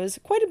 I was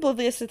quite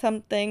oblivious to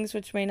some things,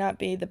 which may not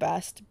be the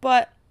best,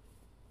 but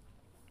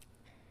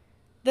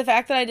the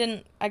fact that I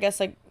didn't, I guess,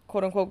 like,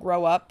 quote-unquote,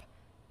 grow up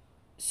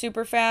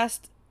super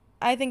fast,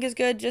 I think is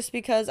good, just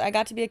because I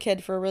got to be a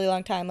kid for a really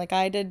long time. Like,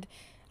 I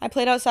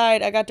played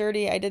outside, I got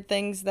dirty, I did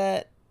things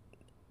that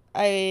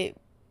I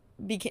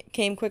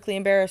became quickly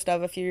embarrassed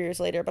of a few years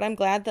later. But I'm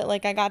glad that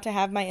like I got to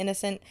have my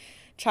innocent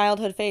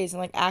childhood phase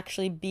and like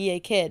actually be a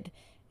kid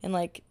and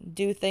like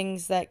do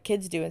things that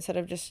kids do instead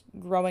of just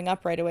growing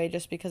up right away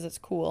just because it's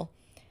cool.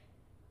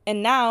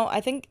 And now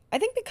I think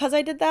because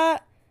I did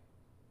that,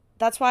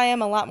 that's why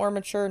I'm a lot more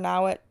mature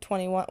now at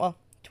 21, well,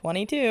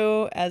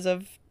 22 as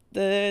of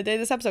the day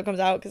this episode comes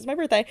out because it's my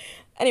birthday.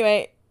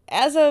 Anyway,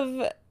 as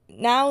of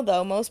now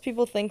though, most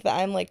people think that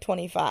I'm like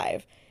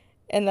 25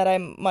 and that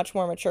I'm much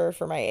more mature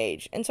for my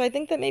age. And so I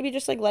think that maybe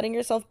just like letting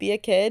yourself be a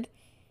kid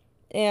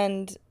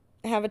and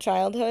have a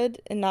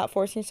childhood and not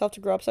forcing yourself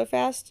to grow up so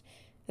fast,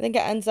 I think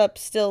it ends up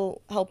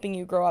still helping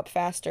you grow up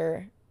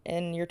faster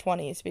in your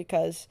 20s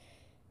because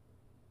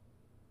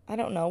I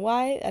don't know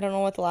why. I don't know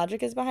what the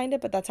logic is behind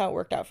it, but that's how it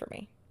worked out for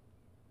me.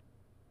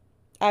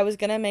 I was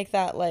gonna make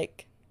that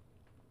like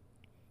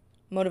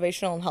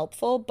motivational and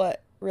helpful,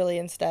 but really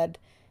instead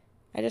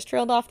I just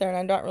trailed off there and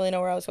I don't really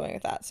know where I was going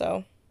with that.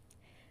 So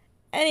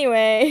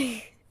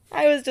anyway,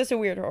 I was just a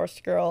weird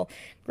horse girl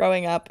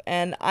growing up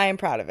and I am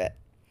proud of it.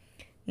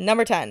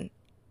 Number 10.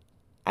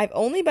 I've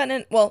only been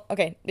in, well,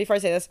 okay, before I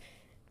say this,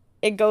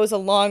 it goes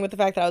along with the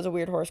fact that I was a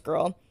weird horse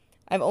girl.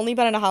 I've only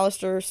been in a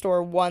Hollister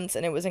store once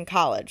and it was in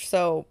college.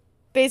 So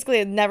basically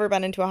I've never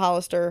been into a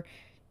Hollister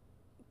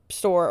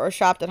store or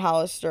shopped at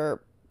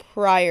Hollister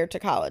prior to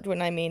college.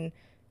 When I mean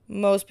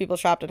most people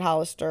shopped at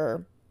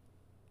Hollister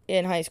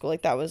in high school.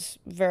 Like that was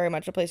very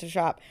much a place to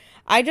shop.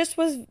 I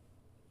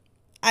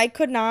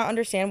could not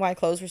understand why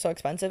clothes were so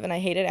expensive and I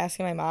hated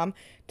asking my mom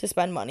to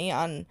spend money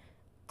on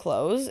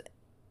clothes.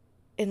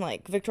 In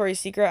like Victoria's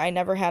Secret, I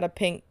never had a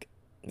pink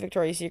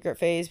Victoria's Secret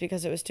phase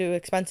because it was too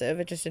expensive.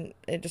 It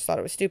just thought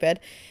it was stupid.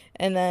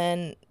 And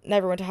then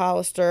never went to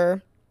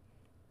Hollister.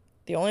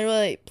 The only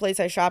really place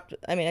I shopped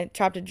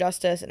at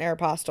Justice and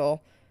Aeropostale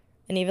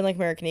and even like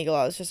American Eagle.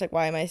 I was just like,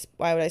 why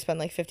would I spend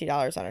like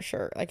 $50 on a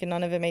shirt? Like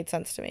none of it made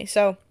sense to me.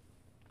 So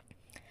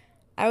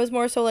I was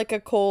more so like a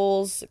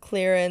Kohl's,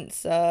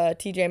 clearance,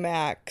 TJ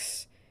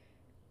Maxx.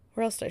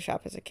 Where else did I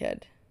shop as a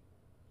kid?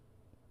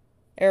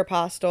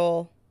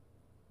 Aeropostale.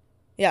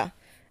 Yeah,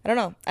 I don't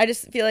know. I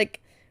just feel like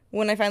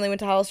when I finally went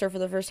to Hollister for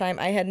the first time,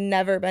 I had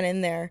never been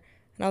in there.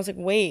 And I was like,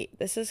 wait,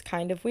 this is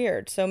kind of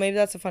weird. So maybe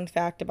that's a fun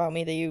fact about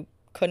me that you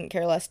couldn't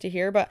care less to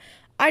hear. But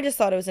I just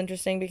thought it was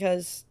interesting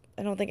because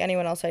I don't think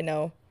anyone else I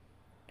know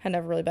had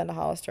never really been to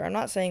Hollister. I'm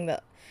not saying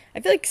that. I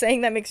feel like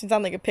saying that makes me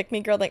sound like a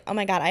pick-me girl. Like, oh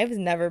my God, I've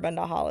never been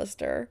to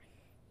Hollister.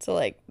 So,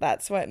 like,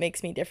 that's what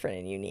makes me different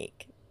and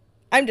unique.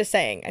 I'm just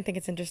saying, I think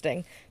it's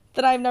interesting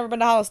that I've never been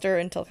to Hollister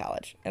until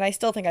college. And I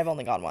still think I've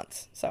only gone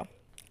once. So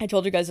I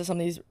told you guys that some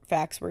of these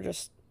facts were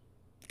just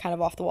kind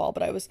of off the wall,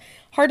 but I was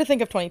hard to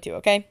think of 22,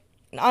 okay?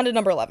 And on to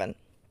number 11.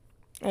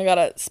 I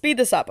gotta speed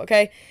this up,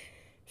 okay?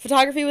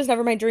 Photography was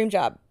never my dream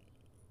job.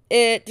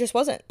 It just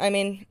wasn't. I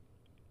mean,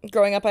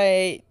 growing up,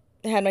 I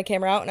had my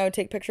camera out and I would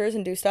take pictures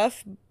and do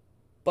stuff,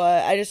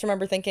 but I just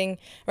remember there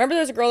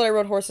was a girl that I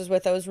rode horses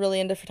with that was really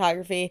into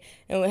photography,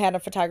 and we had a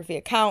photography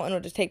account and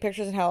would just take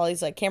pictures and had all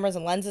these like cameras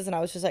and lenses, and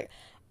I was just like,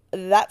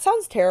 that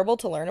sounds terrible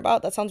to learn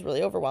about. That sounds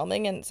really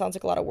overwhelming and it sounds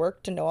like a lot of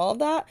work to know all of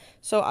that.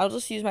 So I'll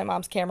just use my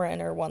mom's camera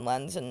and her one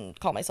lens and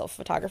call myself a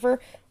photographer.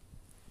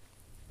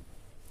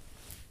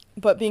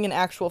 But being an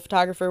actual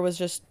photographer was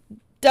just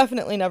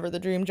definitely never the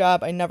dream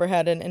job. I never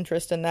had an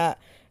interest in that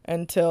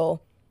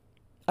until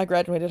I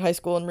graduated high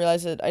school and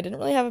realized that I didn't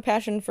really have a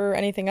passion for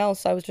anything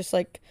else. I was just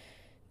like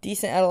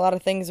decent at a lot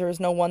of things. There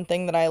was no one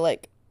thing that I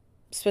like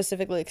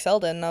specifically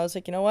excelled in, and I was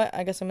like, you know what,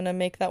 I guess I'm gonna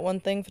make that one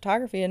thing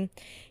photography. And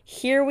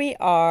here we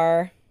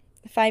are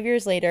 5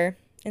 years later.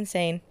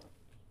 Insane.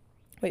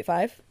 Wait,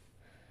 5?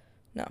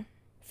 No,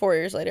 4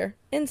 years later.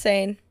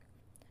 Insane.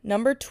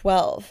 Number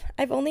 12.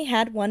 I've only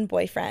had one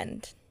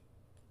boyfriend.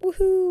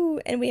 Woohoo.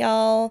 And we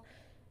all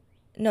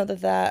know that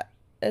that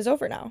is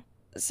over now.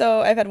 So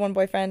I've had one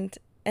boyfriend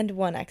and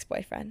one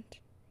ex-boyfriend.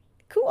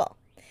 Cool.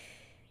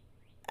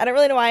 I don't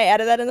really know why I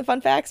added that in the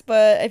fun facts,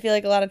 but I feel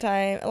like a lot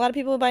of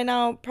people by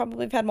now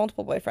probably have had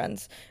multiple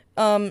boyfriends.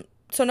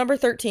 So number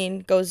 13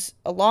 goes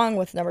along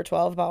with number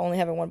 12 about only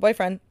having one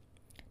boyfriend.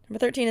 Number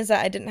 13 is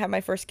that I didn't have my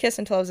first kiss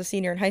until I was a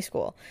senior in high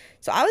school.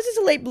 So I was just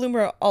a late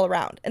bloomer all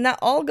around. And that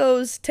all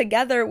goes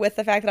together with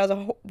the fact that I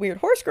was a weird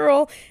horse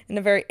girl and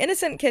a very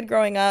innocent kid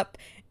growing up.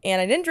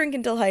 And I didn't drink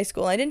until high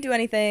school. I didn't do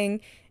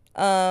anything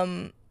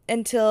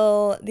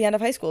until the end of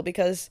high school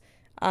because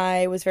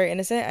I was very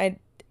innocent. I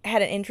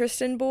had an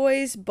interest in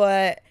boys,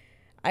 but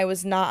I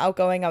was not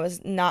outgoing. I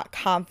was not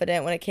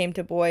confident when it came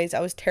to boys. I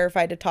was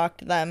terrified to talk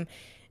to them.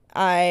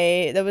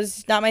 That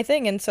was not my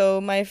thing. And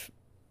so my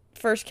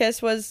first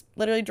kiss was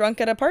literally drunk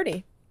at a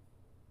party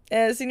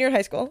as senior in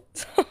high school.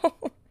 So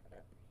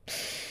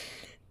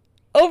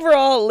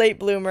overall, late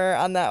bloomer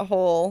on that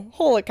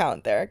whole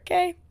account there.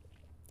 Okay.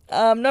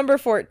 Number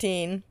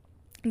 14.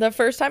 The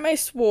first time I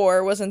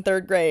swore was in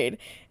 3rd grade,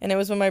 and it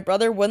was when my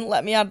brother wouldn't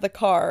let me out of the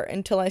car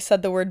until I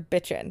said the word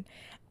bitchin'.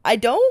 I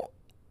don't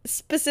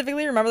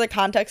specifically remember the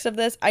context of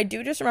this. I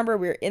do just remember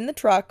we were in the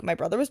truck. My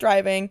brother was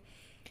driving.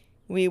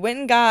 We went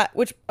and got,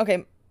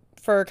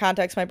 for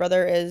context, my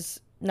brother is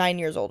 9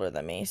 years older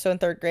than me. So in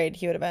 3rd grade,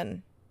 he would have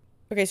been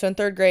Okay, so in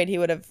third grade, he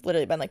would have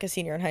literally been like a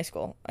senior in high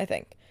school, I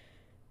think.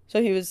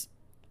 So he was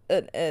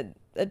a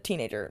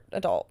teenager,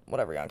 adult,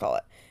 whatever you want to call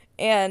it.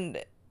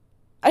 And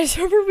I just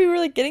remember we were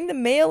like getting the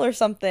mail or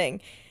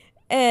something,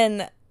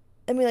 and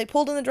we like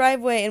pulled in the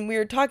driveway, and we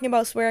were talking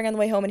about swearing on the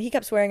way home, and he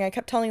kept swearing. I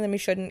kept telling them he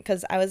shouldn't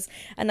because I was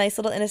a nice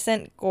little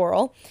innocent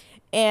girl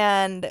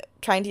and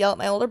trying to yell at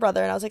my older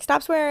brother, and I was like,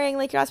 stop swearing,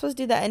 like, you're not supposed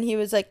to do that. And he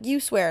was like, you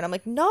swear. And I'm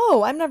like,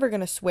 no, I'm never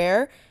gonna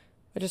swear,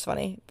 which is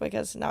funny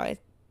because now I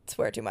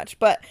swear too much.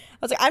 But I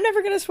was like, I'm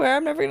never gonna swear,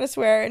 I'm never gonna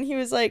swear. And he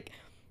was like,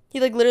 he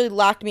like literally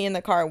locked me in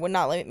the car, would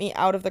not let me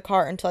out of the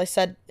car until I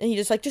said, and he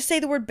just like, just say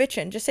the word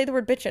bitchin', just say the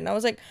word bitchin'. I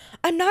was like,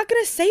 I'm not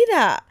gonna say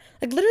that,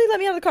 like, literally let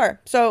me out of the car.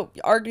 So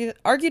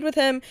argued with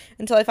him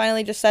until I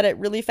finally just said it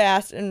really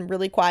fast and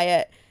really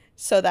quiet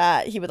so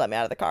that he would let me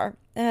out of the car.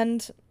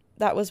 And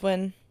that was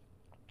when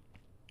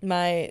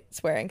my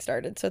swearing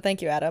started. So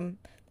thank you, Adam.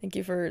 Thank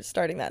you for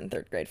starting that in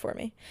third grade for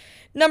me.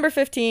 Number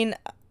 15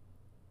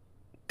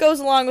 goes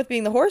along with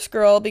being the horse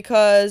girl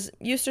because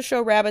used to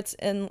show rabbits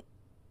and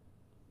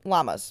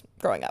llamas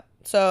growing up.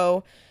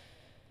 So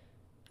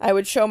I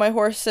would show my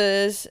horse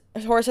at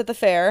the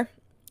fair,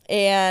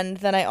 and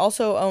then I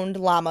also owned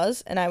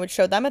llamas, and I would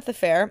show them at the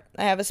fair.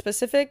 I have a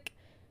specific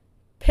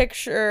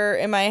picture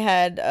in my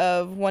head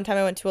of one time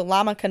I went to a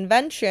llama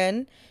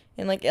convention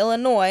in like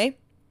Illinois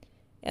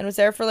and was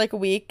there for like a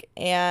week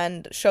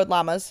and showed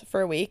llamas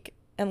for a week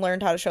and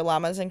learned how to show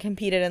llamas and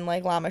competed in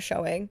like llama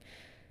showing,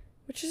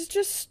 which is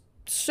just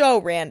so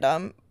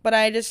random. But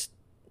I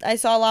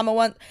saw a llama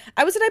once.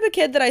 I was the type of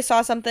kid that I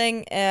saw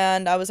something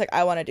and I was like,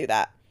 I want to do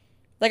that.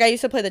 Like, I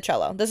used to play the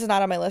cello. This is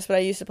not on my list, but I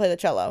used to play the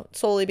cello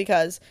solely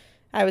because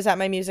I was at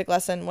my music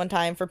lesson one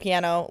time for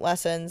piano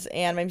lessons,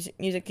 and my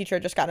music teacher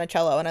had just gotten a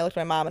cello, and I looked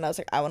at my mom and I was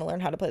like, I want to learn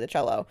how to play the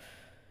cello.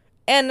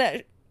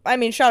 And I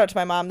mean, shout out to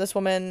my mom. This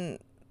woman,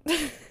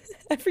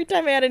 every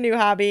time I had a new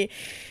hobby,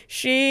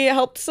 she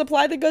helped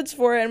supply the goods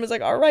for it and was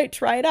like, all right,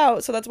 try it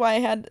out. So that's why I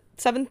had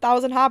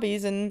 7,000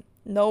 hobbies and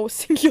no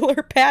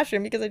singular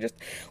passion, because I just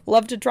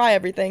love to try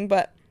everything.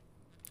 But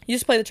I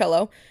used to play the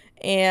cello,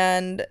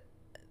 and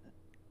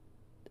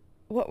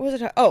what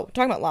was it? Oh,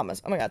 talking about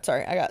llamas. Oh my God,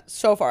 sorry. I got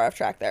so far off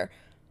track there.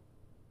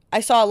 I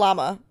saw a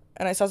llama,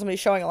 and I saw somebody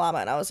showing a llama,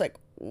 and I was like,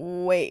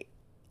 wait,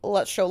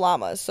 let's show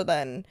llamas. So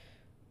then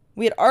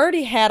we had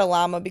already had a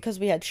llama because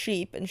we had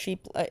sheep, and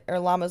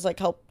llamas like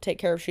help take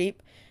care of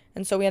sheep.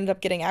 And so we ended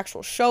up getting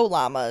actual show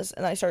llamas,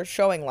 and I started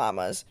showing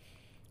llamas.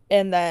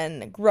 And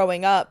then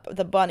growing up,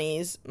 the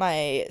bunnies,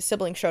 my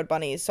siblings showed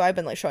bunnies. So I've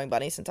been like showing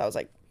bunnies since I was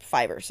like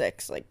 5 or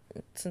 6, like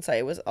since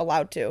I was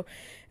allowed to.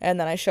 And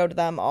then I showed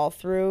them all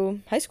through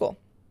high school.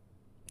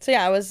 So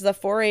yeah, I was the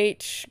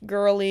 4-H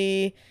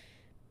girly,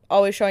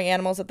 always showing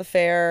animals at the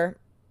fair.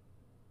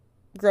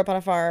 Grew up on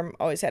a farm,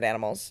 always had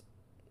animals.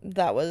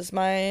 That was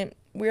my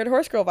weird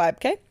horse girl vibe,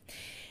 okay?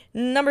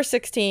 Number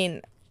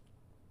 16.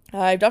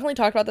 I've definitely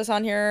talked about this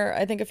on here,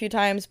 I think, a few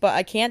times, but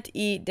I can't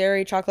eat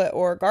dairy, chocolate,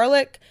 or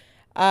garlic.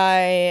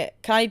 I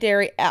can't eat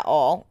dairy at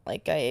all.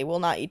 Like, I will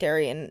not eat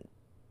dairy in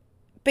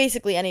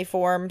basically any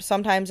form.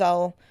 Sometimes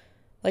I'll,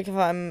 like, if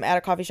I'm at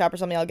a coffee shop or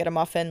something, I'll get a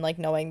muffin, like,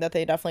 knowing that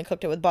they definitely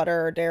cooked it with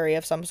butter or dairy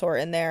of some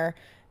sort in there.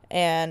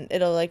 And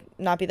it'll, like,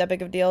 not be that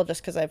big of a deal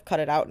just because I've cut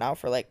it out now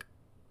for, like,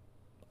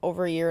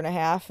 over a year and a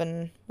half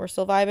and we're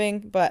still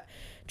vibing. But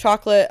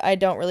chocolate, I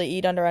don't really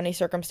eat under any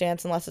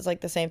circumstance unless it's, like,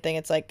 the same thing.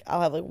 It's, like,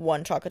 I'll have, like,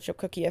 one chocolate chip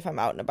cookie if I'm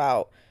out and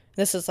about.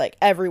 This is, like,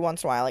 every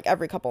once in a while, like,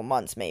 every couple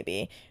months,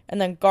 maybe.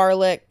 And then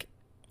garlic,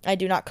 I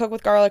do not cook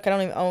with garlic. I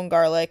don't even own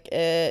garlic.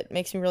 It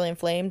makes me really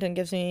inflamed and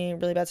gives me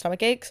really bad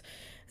stomach aches.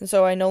 And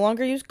so I no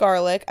longer use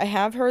garlic. I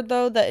have heard,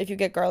 though, that if you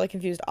get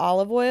garlic-infused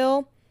olive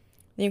oil,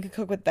 then you can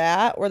cook with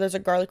that. Or there's a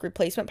garlic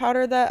replacement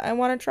powder that I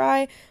want to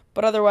try.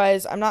 But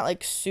otherwise, I'm not,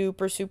 like,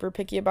 super, super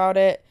picky about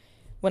it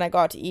when I go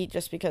out to eat,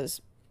 just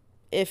because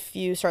if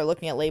you start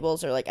looking at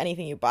labels or, like,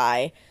 anything you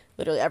buy,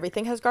 literally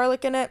everything has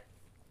garlic in it.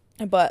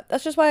 But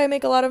that's just why I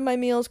make a lot of my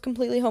meals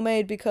completely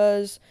homemade,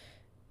 because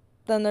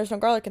then there's no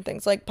garlic in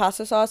things. Like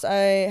pasta sauce, I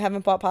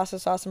haven't bought pasta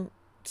sauce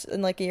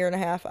in like a year and a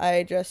half.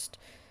 I just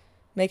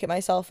make it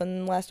myself,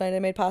 and last night I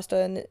made pasta,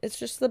 and it's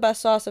just the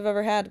best sauce I've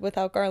ever had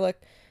without garlic,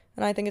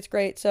 and I think it's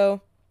great.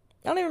 So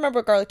I don't even remember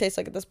what garlic tastes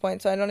like at this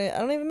point, so I don't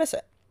even miss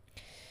it.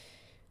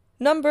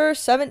 Number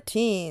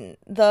 17.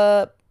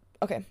 Number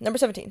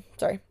 17,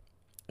 sorry.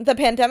 The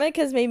pandemic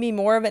has made me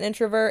more of an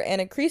introvert and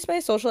increased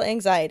my social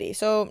anxiety.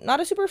 So not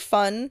a super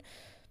fun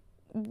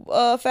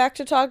fact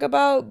to talk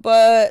about,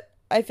 but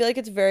I feel like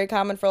it's very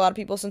common for a lot of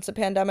people since the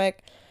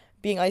pandemic,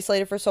 being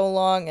isolated for so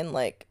long and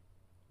like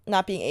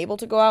not being able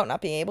to go out,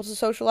 not being able to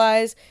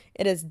socialize.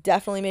 It has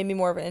definitely made me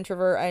more of an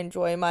introvert. I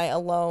enjoy my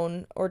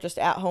alone or just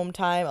at home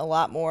time a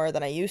lot more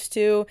than I used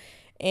to.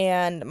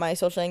 And my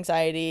social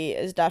anxiety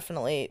is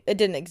definitely, it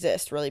didn't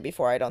exist really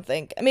before, I don't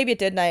think. Maybe it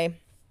did and I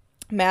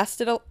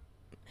masked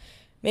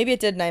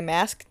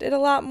it a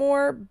lot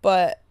more,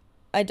 but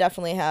I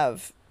definitely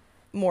have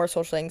more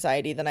social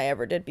anxiety than I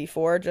ever did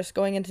before. Just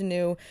going into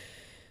new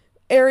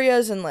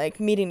areas and like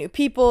meeting new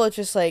people, it's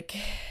just like,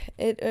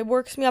 it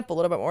works me up a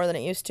little bit more than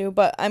it used to.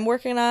 But I'm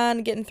working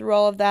on getting through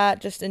all of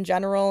that, just in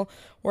general,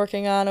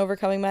 working on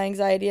overcoming my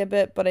anxiety a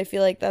bit. But I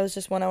feel like that was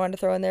just one I wanted to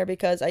throw in there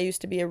because I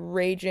used to be a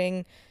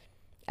raging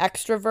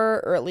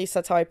extrovert, or at least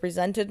that's how I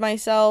presented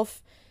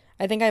myself.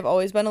 I think I've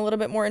always been a little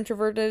bit more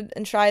introverted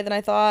and shy than I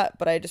thought,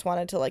 but I just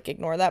wanted to like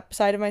ignore that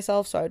side of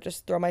myself, so I would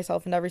just throw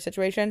myself in every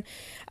situation.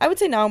 I would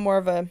say now I'm more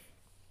of a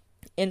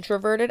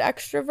introverted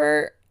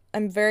extrovert.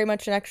 I'm very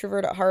much an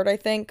extrovert at heart, I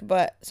think,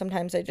 but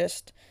sometimes I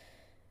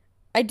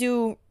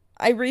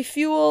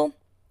refuel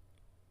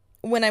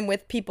when I'm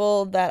with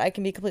people that I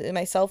can be completely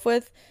myself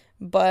with,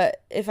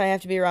 but if I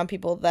have to be around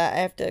people that I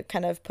have to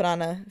kind of put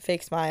on a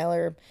fake smile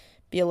or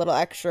be a little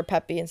extra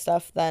peppy and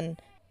stuff, then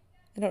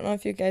I don't know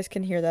if you guys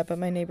can hear that, but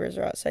my neighbors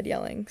are outside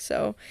yelling.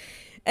 So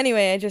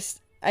anyway,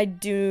 I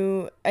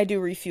do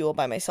refuel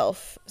by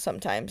myself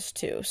sometimes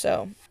too.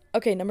 So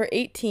okay, number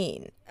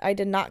 18. I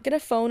did not get a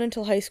phone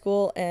until high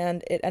school,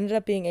 and it ended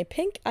up being a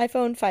pink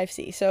iPhone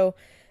 5C. So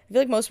I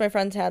feel like most of my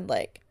friends had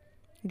like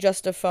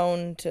just a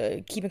phone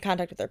to keep in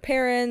contact with their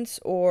parents,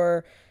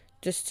 or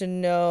just to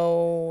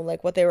know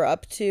like what they were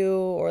up to,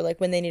 or like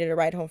when they needed a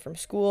ride home from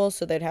school,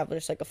 so they'd have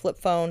just like a flip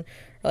phone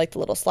or like the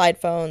little slide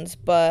phones.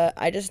 But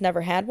I just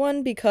never had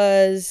one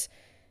because,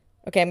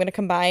 okay, I'm going to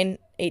combine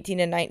 18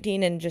 and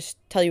 19 and just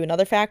tell you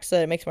another fact so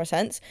that it makes more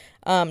sense.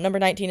 Number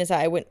 19 is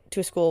that I went to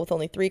a school with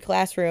only 3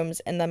 classrooms,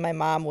 and then my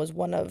mom was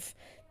one of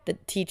the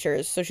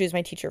teachers, so she was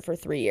my teacher for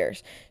 3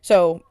 years.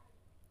 So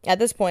at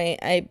this point,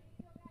 I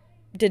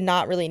did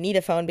not really need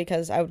a phone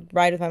because I would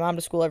ride with my mom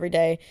to school every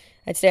day.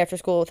 I'd stay after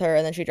school with her,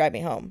 and then she'd drive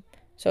me home.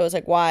 So it was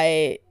like,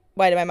 why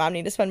did my mom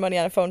need to spend money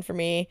on a phone for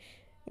me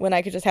when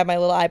I could just have my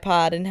little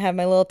iPod and have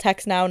my little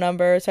text now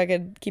number so I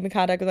could keep in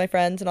contact with my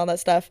friends and all that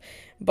stuff.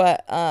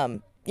 But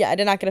yeah, I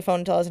did not get a phone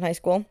until I was in high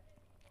school.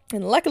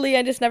 And luckily,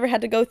 I just never had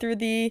to go through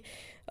the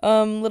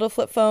little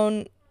flip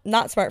phone,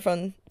 not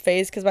smartphone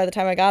phase, because by the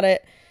time I got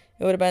it,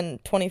 it would have been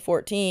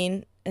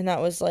 2014, and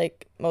that was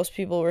like most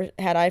people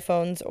had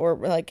iPhones or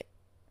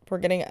were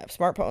getting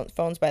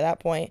smartphones by that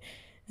point.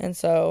 And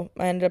so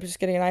I ended up just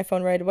getting an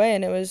iPhone right away,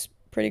 and it was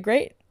pretty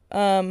great.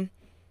 But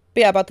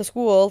yeah, about the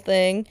school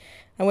thing,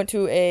 I went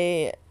to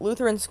a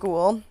Lutheran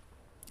school,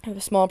 a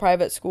small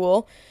private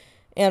school,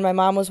 and my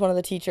mom was one of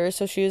the teachers,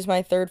 so she was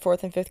my 3rd,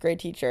 4th, and 5th grade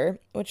teacher,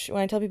 which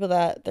when I tell people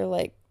that, they're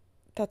like,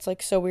 that's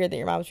like so weird that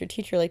your mom's your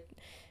teacher. Like,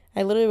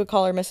 I literally would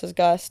call her Mrs.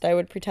 Gust. I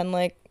would pretend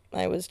like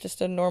I was just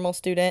a normal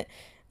student.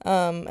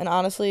 And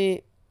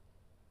honestly,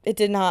 it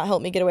did not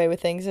help me get away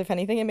with things. If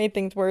anything, it made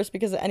things worse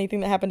because anything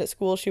that happened at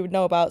school, she would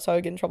know about, so I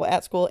would get in trouble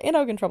at school, and I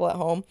would get in trouble at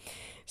home.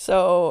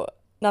 So,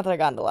 not that I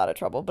got into a lot of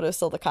trouble, but it was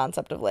still the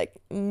concept of, like,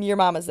 your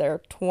mom is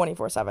there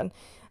 24/7.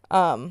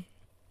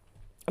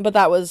 But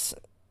that was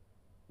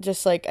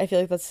just, like, I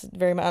feel like that's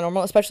very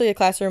normal, especially a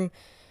classroom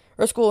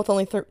or a school with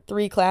only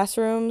 3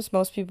 classrooms.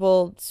 Most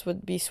people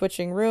would be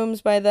switching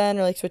rooms by then,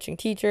 or, like, switching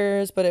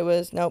teachers, but it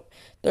was, nope,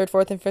 3rd,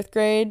 4th, and 5th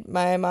grade,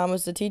 my mom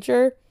was the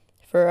teacher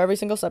for every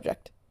single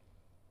subject.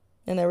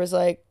 And there was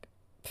like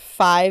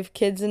 5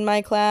 kids in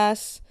my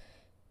class.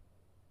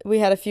 We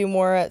had a few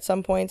more at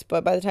some points,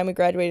 but by the time we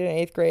graduated in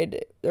 8th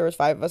grade, there was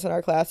 5 of us in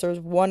our class. There was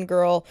 1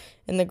 girl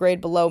in the grade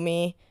below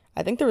me.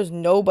 I think there was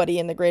nobody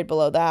in the grade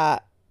below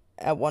that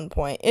at one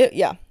point. It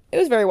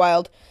was very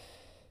wild.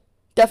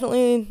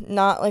 Definitely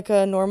not like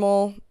a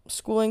normal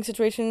schooling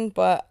situation,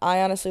 but I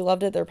honestly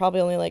loved it. There were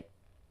probably only like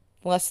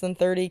less than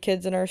 30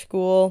 kids in our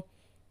school.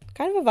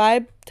 Kind of a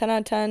vibe. 10 out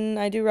of 10.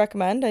 I do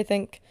recommend. I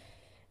think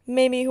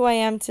maybe who I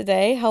am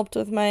today helped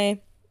with my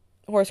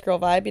horse girl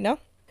vibe, you know?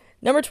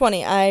 Number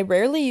 20, I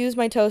rarely use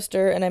my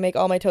toaster, and I make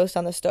all my toast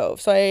on the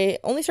stove. So I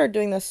only started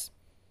doing this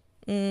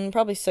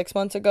probably 6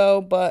 months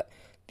ago, but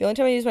the only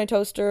time I use my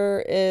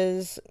toaster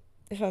is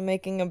if I'm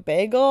making a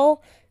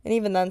bagel, and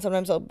even then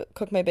sometimes I'll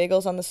cook my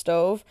bagels on the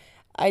stove.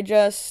 I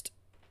just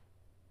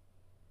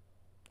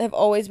have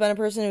always been a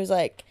person who's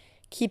like,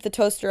 keep the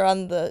toaster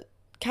on the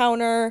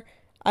counter.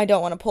 I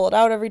don't want to pull it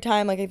out every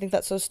time. Like, I think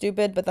that's so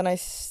stupid, but then I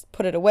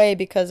put it away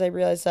because I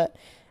realized that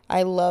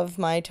I love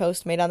my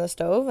toast made on the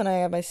stove, and I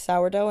have my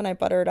sourdough, and I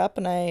butter it up,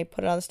 and I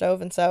put it on the stove.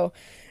 And so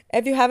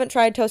if you haven't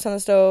tried toast on the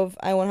stove,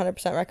 I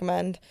 100%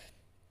 recommend.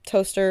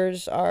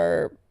 Toasters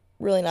are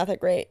really not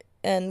that great,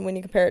 and when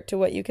you compare it to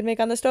what you can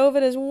make on the stove,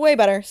 it is way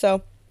better.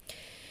 So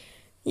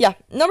yeah,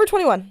 number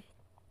 21.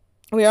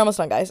 We are almost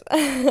done, guys.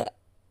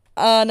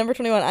 Number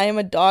 21, I am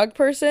a dog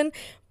person,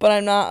 but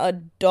I'm not a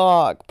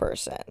dog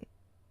person.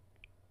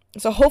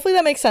 So hopefully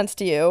that makes sense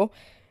to you,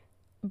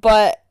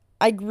 but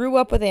I grew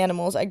up with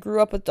animals. I grew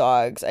up with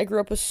dogs. I grew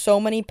up with so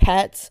many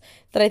pets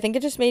that I think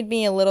it just made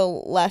me a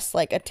little less,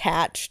 like,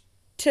 attached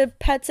to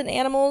pets and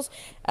animals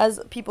as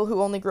people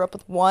who only grew up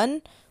with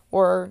one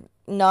or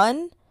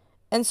none.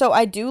 And so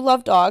I do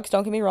love dogs.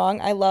 Don't get me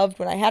wrong. I loved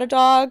when I had a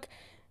dog.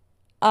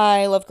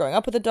 I loved growing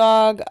up with a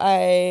dog.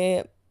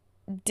 I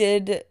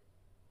did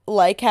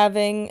like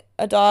having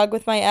a dog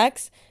with my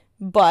ex,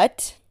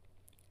 but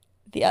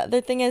the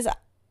other thing is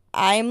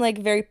I'm like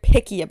very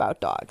picky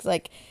about dogs.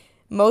 Like,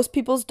 most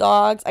people's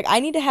dogs, like, I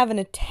need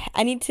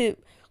to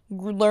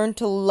learn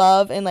to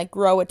love and like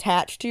grow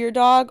attached to your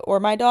dog or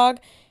my dog,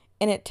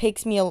 and it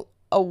takes me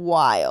a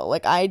while.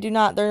 Like I do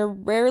not, there's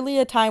rarely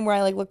a time where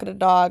I like look at a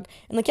dog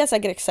and like, yes, I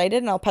get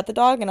excited and I'll pet the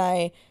dog and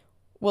I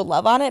will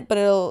love on it, but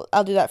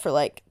I'll do that for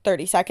like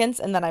 30 seconds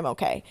and then I'm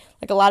okay.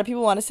 Like a lot of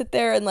people want to sit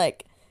there and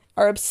like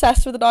are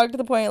obsessed with the dog to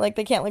the point like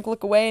they can't like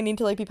look away and need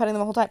to like be petting them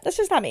the whole time. That's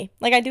just not me.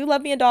 Like I do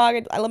love me a dog,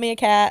 I love me a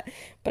cat,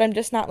 but I'm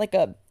just not like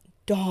a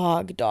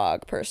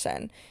dog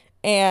person.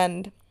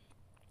 And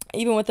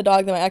even with the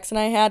dog that my ex and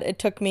I had, it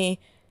took me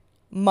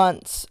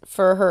months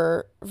for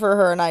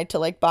her and I to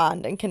like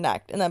bond and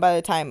connect. And then by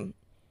the time,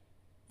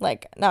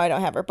 like, now I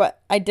don't have her,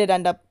 but I did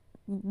end up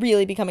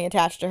really becoming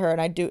attached to her, and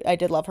I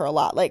did love her a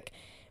lot. Like,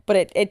 but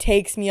it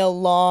takes me a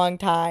long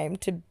time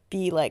to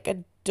be like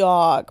a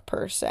dog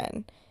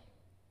person.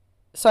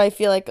 So I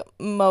feel like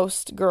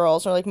most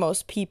girls or like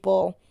most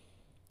people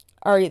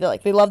are either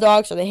like they love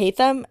dogs or they hate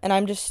them, and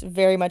I'm just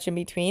very much in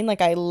between.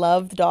 Like I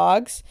love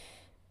dogs,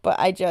 but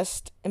I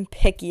just am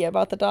picky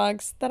about the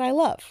dogs that I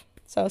love.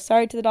 So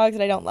sorry to the dogs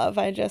that I don't love.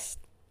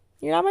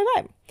 You're not my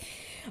vibe.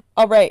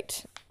 All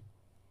right.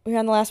 We're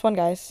on the last one,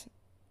 guys.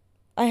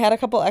 I had a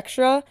couple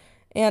extra,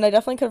 and I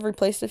definitely could have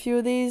replaced a few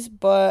of these,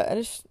 but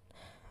it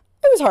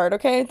was hard,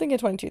 okay? I think a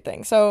 22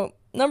 thing. So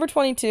number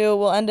 22,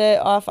 we'll end it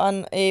off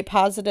on a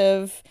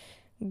positive,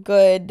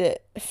 good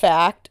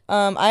fact.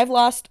 I've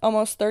lost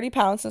almost 30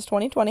 pounds since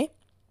 2020,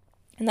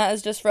 and that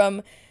is just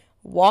from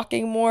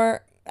walking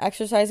more,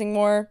 exercising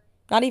more,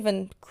 not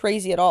even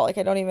crazy at all. Like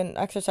I don't even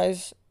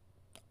exercise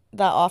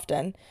that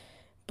often,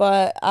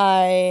 but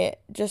I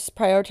just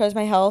prioritize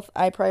my health.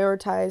 I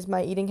prioritize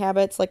my eating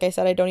habits. Like I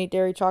said, I don't eat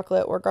dairy,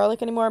 chocolate, or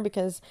garlic anymore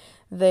because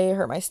they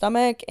hurt my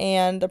stomach,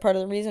 and they're part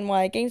of the reason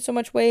why I gained so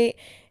much weight.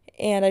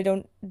 And I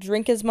don't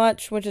drink as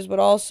much, which is what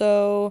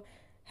also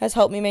has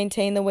helped me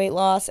maintain the weight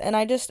loss, and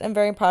I just am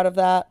very proud of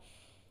that.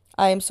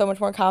 I am so much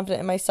more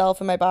confident in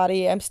myself and my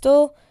body. I'm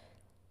still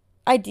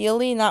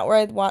ideally not where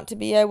I'd want to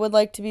be. I would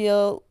like to be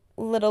a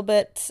little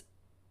bit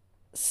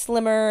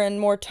slimmer and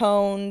more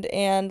toned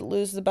and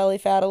lose the belly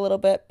fat a little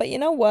bit. But you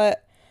know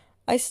what?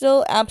 I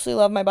still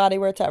absolutely love my body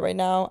where it's at right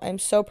now. I'm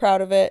so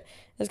proud of it.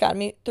 It's gotten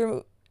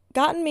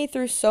me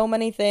through so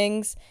many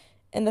things,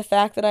 and the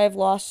fact that I've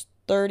lost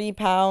 30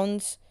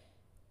 pounds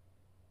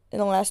in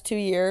the last 2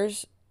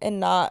 years and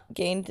not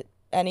gained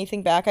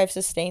anything back, I've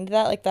sustained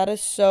that. Like that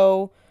is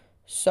so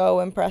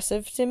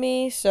impressive to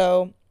me.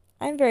 So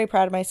I'm very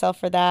proud of myself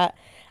for that.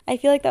 I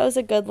feel like that was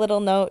a good little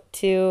note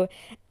to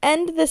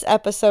end this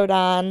episode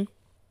on.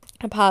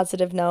 A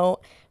positive note.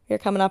 We're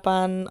coming up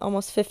on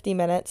almost 50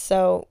 minutes,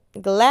 so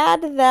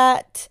glad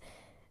that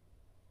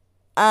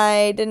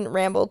I didn't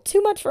ramble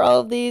too much for all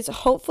of these.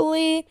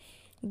 Hopefully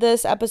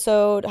this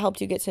episode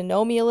helped you get to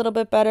know me a little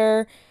bit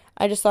better.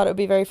 I just thought it would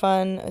be very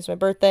fun. It's my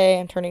birthday.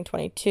 I'm turning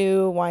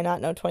 22. Why not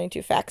know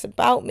 22 facts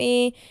about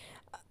me?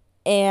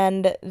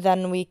 And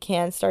then we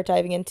can start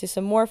diving into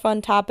some more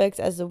fun topics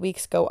as the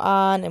weeks go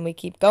on and we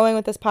keep going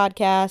with this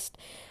podcast.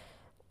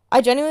 I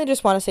genuinely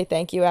just want to say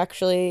thank you,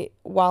 actually,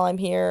 while I'm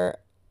here.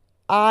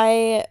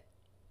 I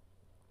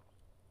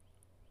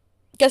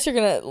guess you're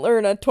going to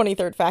learn a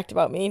 23rd fact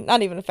about me.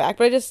 Not even a fact,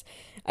 but I just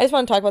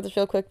want to talk about this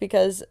real quick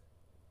because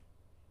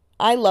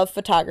I love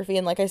photography,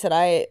 and like I said,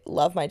 I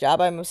love my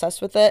job. I'm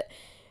obsessed with it,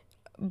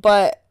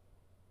 but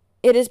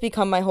it has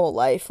become my whole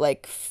life.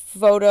 Like,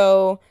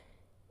 photo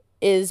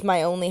is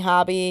my only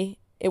hobby.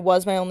 It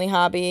was my only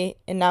hobby,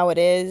 and now it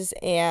is,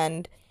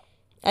 and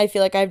I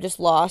feel like I've just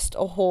lost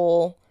a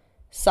whole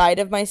side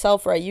of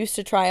myself where I used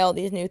to try all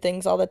these new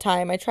things all the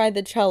time. I tried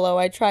the cello,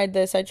 I tried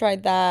this, I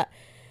tried that,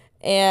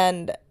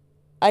 and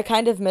I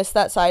kind of miss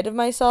that side of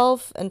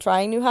myself and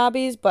trying new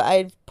hobbies, but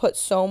I've put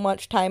so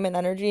much time and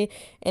energy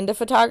into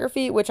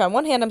photography, which on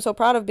one hand I'm so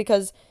proud of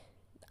because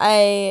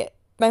my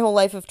whole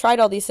life have tried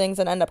all these things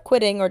and end up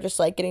quitting or just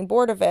like getting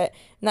bored of it,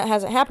 and that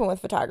hasn't happened with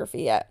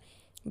photography yet.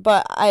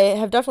 But I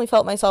have definitely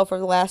felt myself over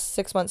the last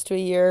 6 months to a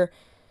year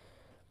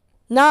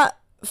not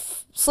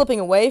slipping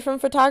away from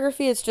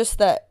photography. It's just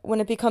that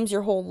when it becomes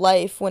your whole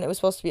life, when it was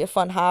supposed to be a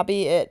fun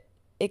hobby, it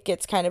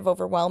gets kind of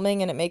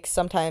overwhelming, and it makes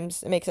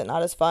it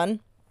not as fun.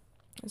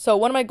 So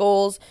one of my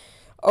goals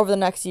over the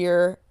next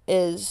year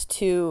is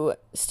to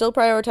still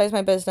prioritize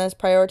my business,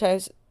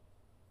 prioritize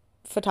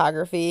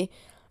photography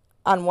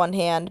on one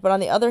hand, but on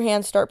the other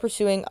hand, start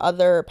pursuing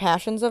other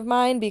passions of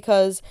mine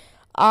because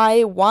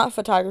I want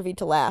photography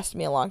to last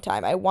me a long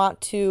time. I want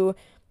to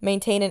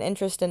maintain an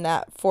interest in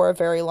that for a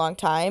very long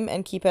time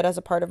and keep it as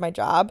a part of my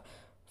job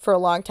for a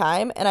long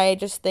time. And I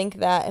just think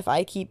that if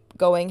I keep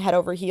going head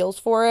over heels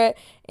for it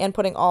and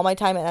putting all my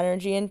time and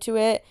energy into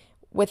it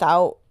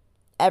without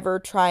ever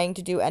trying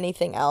to do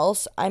anything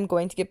else, I'm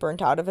going to get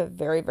burnt out of it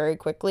very, very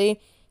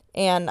quickly.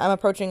 And I'm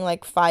approaching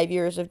like 5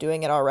 years of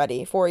doing it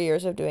already, 4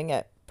 years of doing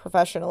it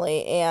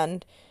professionally.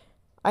 And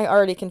I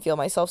already can feel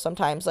myself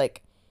sometimes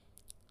like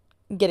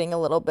getting a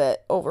little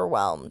bit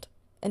overwhelmed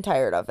and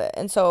tired of it.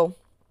 And so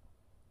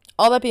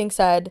all that being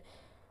said,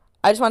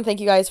 I just want to thank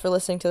you guys for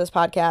listening to this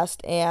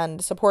podcast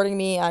and supporting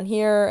me on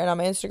here and on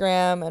my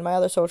Instagram and my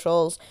other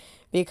socials,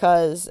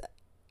 because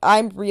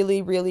I'm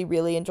really, really,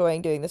 really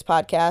enjoying doing this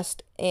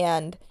podcast,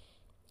 and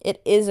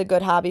it is a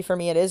good hobby for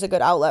me. It is a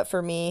good outlet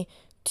for me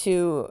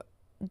to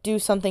do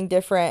something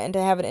different and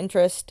to have an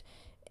interest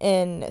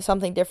in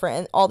something different.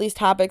 And all these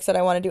topics that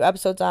I want to do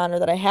episodes on, or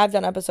that I have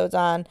done episodes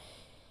on,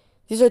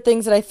 these are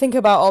things that I think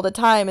about all the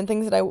time and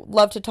things that I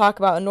love to talk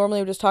about, and normally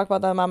I would just talk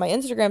about them on my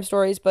Instagram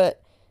stories,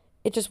 but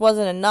it just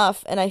wasn't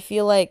enough. And I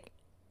feel like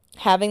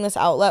having this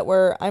outlet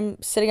where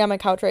I'm sitting on my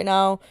couch right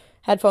now,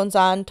 headphones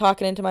on,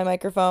 talking into my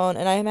microphone,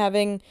 and I'm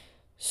having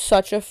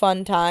such a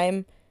fun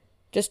time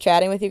just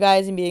chatting with you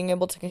guys and being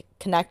able to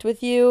connect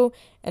with you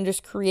and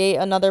just create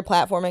another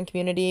platform and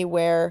community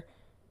where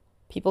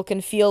people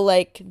can feel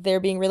like they're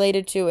being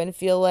related to and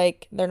feel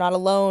like they're not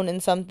alone in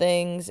some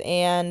things,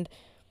 and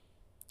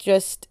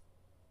just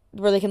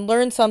where they can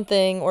learn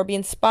something or be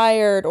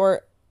inspired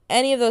or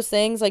any of those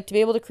things. Like, to be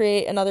able to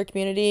create another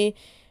community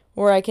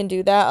where I can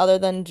do that other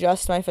than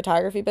just my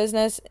photography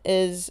business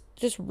is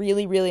just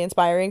really, really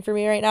inspiring for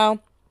me right now.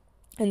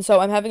 And so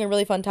I'm having a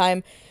really fun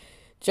time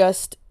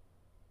just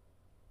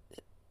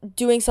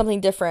doing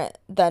something different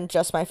than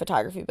just my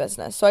photography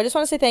business. So I just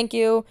want to say thank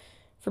you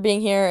for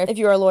being here. If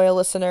you are a loyal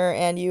listener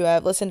and you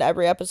have listened to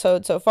every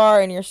episode so far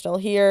and you're still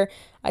here,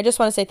 I just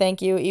want to say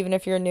thank you. Even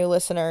if you're a new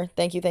listener,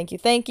 thank you, thank you,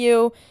 thank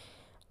you.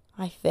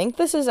 I think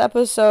this is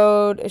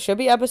it should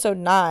be episode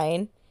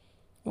 9,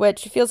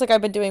 which feels like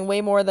I've been doing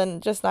way more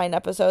than just 9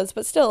 episodes,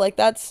 but still, like,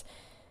 it's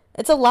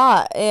a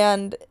lot.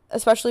 And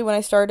especially when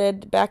I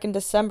started back in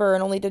December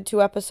and only did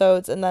 2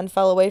 episodes and then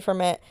fell away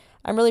from it,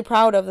 I'm really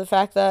proud of the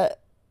fact that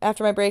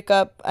after my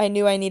breakup, I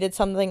knew I needed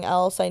something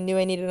else. I knew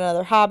I needed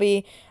another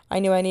hobby. I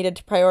knew I needed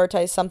to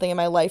prioritize something in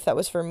my life that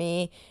was for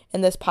me,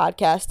 and this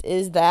podcast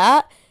is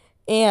that.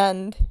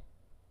 And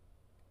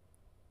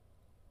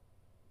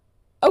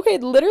okay,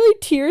 literally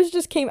tears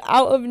just came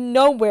out of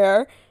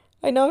nowhere.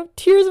 I know,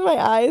 tears in my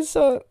eyes,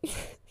 so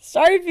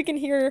sorry if you can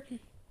hear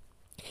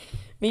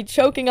me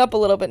choking up a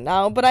little bit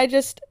now, but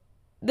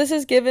this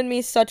has given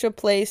me such a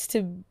place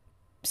to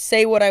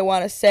say what I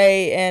want to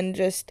say and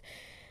just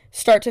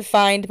start to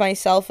find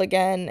myself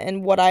again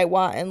and what I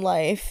want in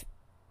life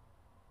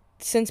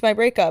since my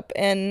breakup.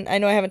 And I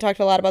know I haven't talked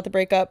a lot about the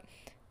breakup.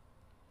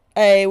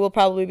 I will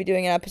probably be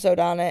doing an episode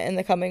on it in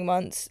the coming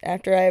months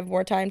after I have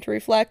more time to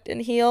reflect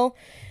and heal.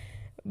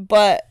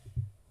 But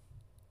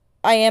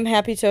I am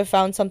happy to have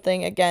found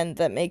something again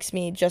that makes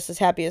me just as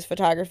happy as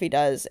photography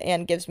does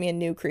and gives me a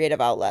new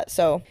creative outlet.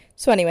 So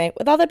anyway,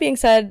 with all that being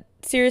said,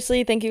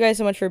 seriously, thank you guys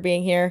so much for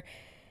being here.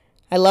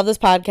 I love this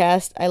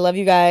podcast. I love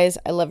you guys.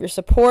 I love your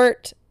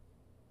support.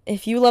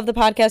 If you love the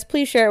podcast,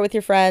 please share it with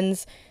your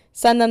friends.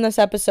 Send them this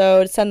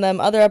episode. Send them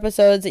other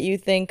episodes that you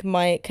think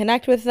might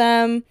connect with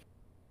them.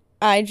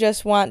 I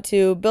just want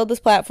to build this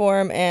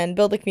platform and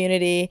build a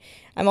community.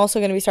 I'm also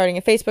going to be starting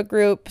a Facebook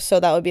group, so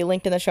that would be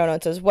linked in the show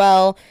notes as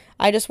well.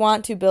 I just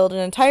want to build an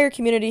entire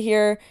community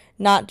here,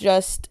 not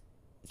just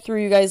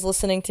through you guys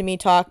listening to me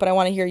talk, but I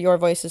want to hear your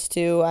voices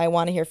too. I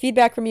want to hear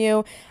feedback from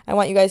you. I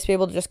want you guys to be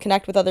able to just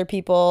connect with other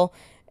people.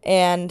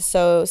 And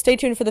so stay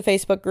tuned for the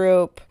Facebook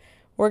group.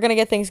 We're going to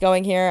get things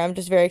going here. I'm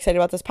just very excited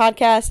about this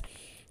podcast.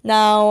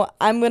 Now,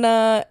 I'm going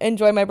to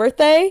enjoy my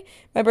birthday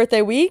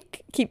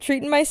week, keep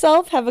treating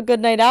myself, have a good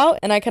night out,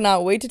 and I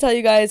cannot wait to tell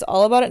you guys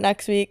all about it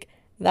next week.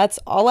 That's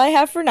all I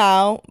have for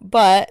now,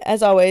 but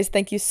as always,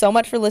 thank you so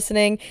much for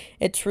listening.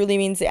 It truly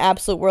means the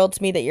absolute world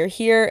to me that you're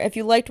here. If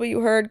you liked what you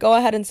heard, go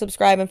ahead and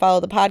subscribe and follow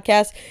the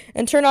podcast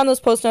and turn on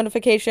those post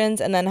notifications,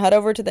 and then head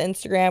over to the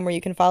Instagram where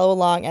you can follow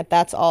along at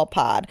That's All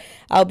Pod.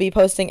 I'll be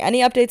posting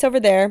any updates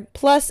over there.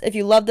 Plus, if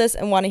you love this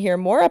and want to hear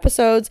more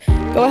episodes,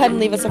 go ahead and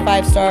leave us a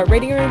 5-star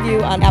rating and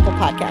review on Apple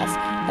Podcasts.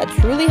 That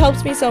truly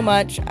helps me so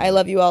much. I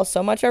love you all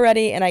so much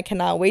already, and I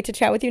cannot wait to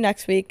chat with you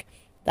next week.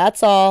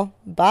 That's all.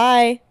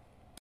 Bye.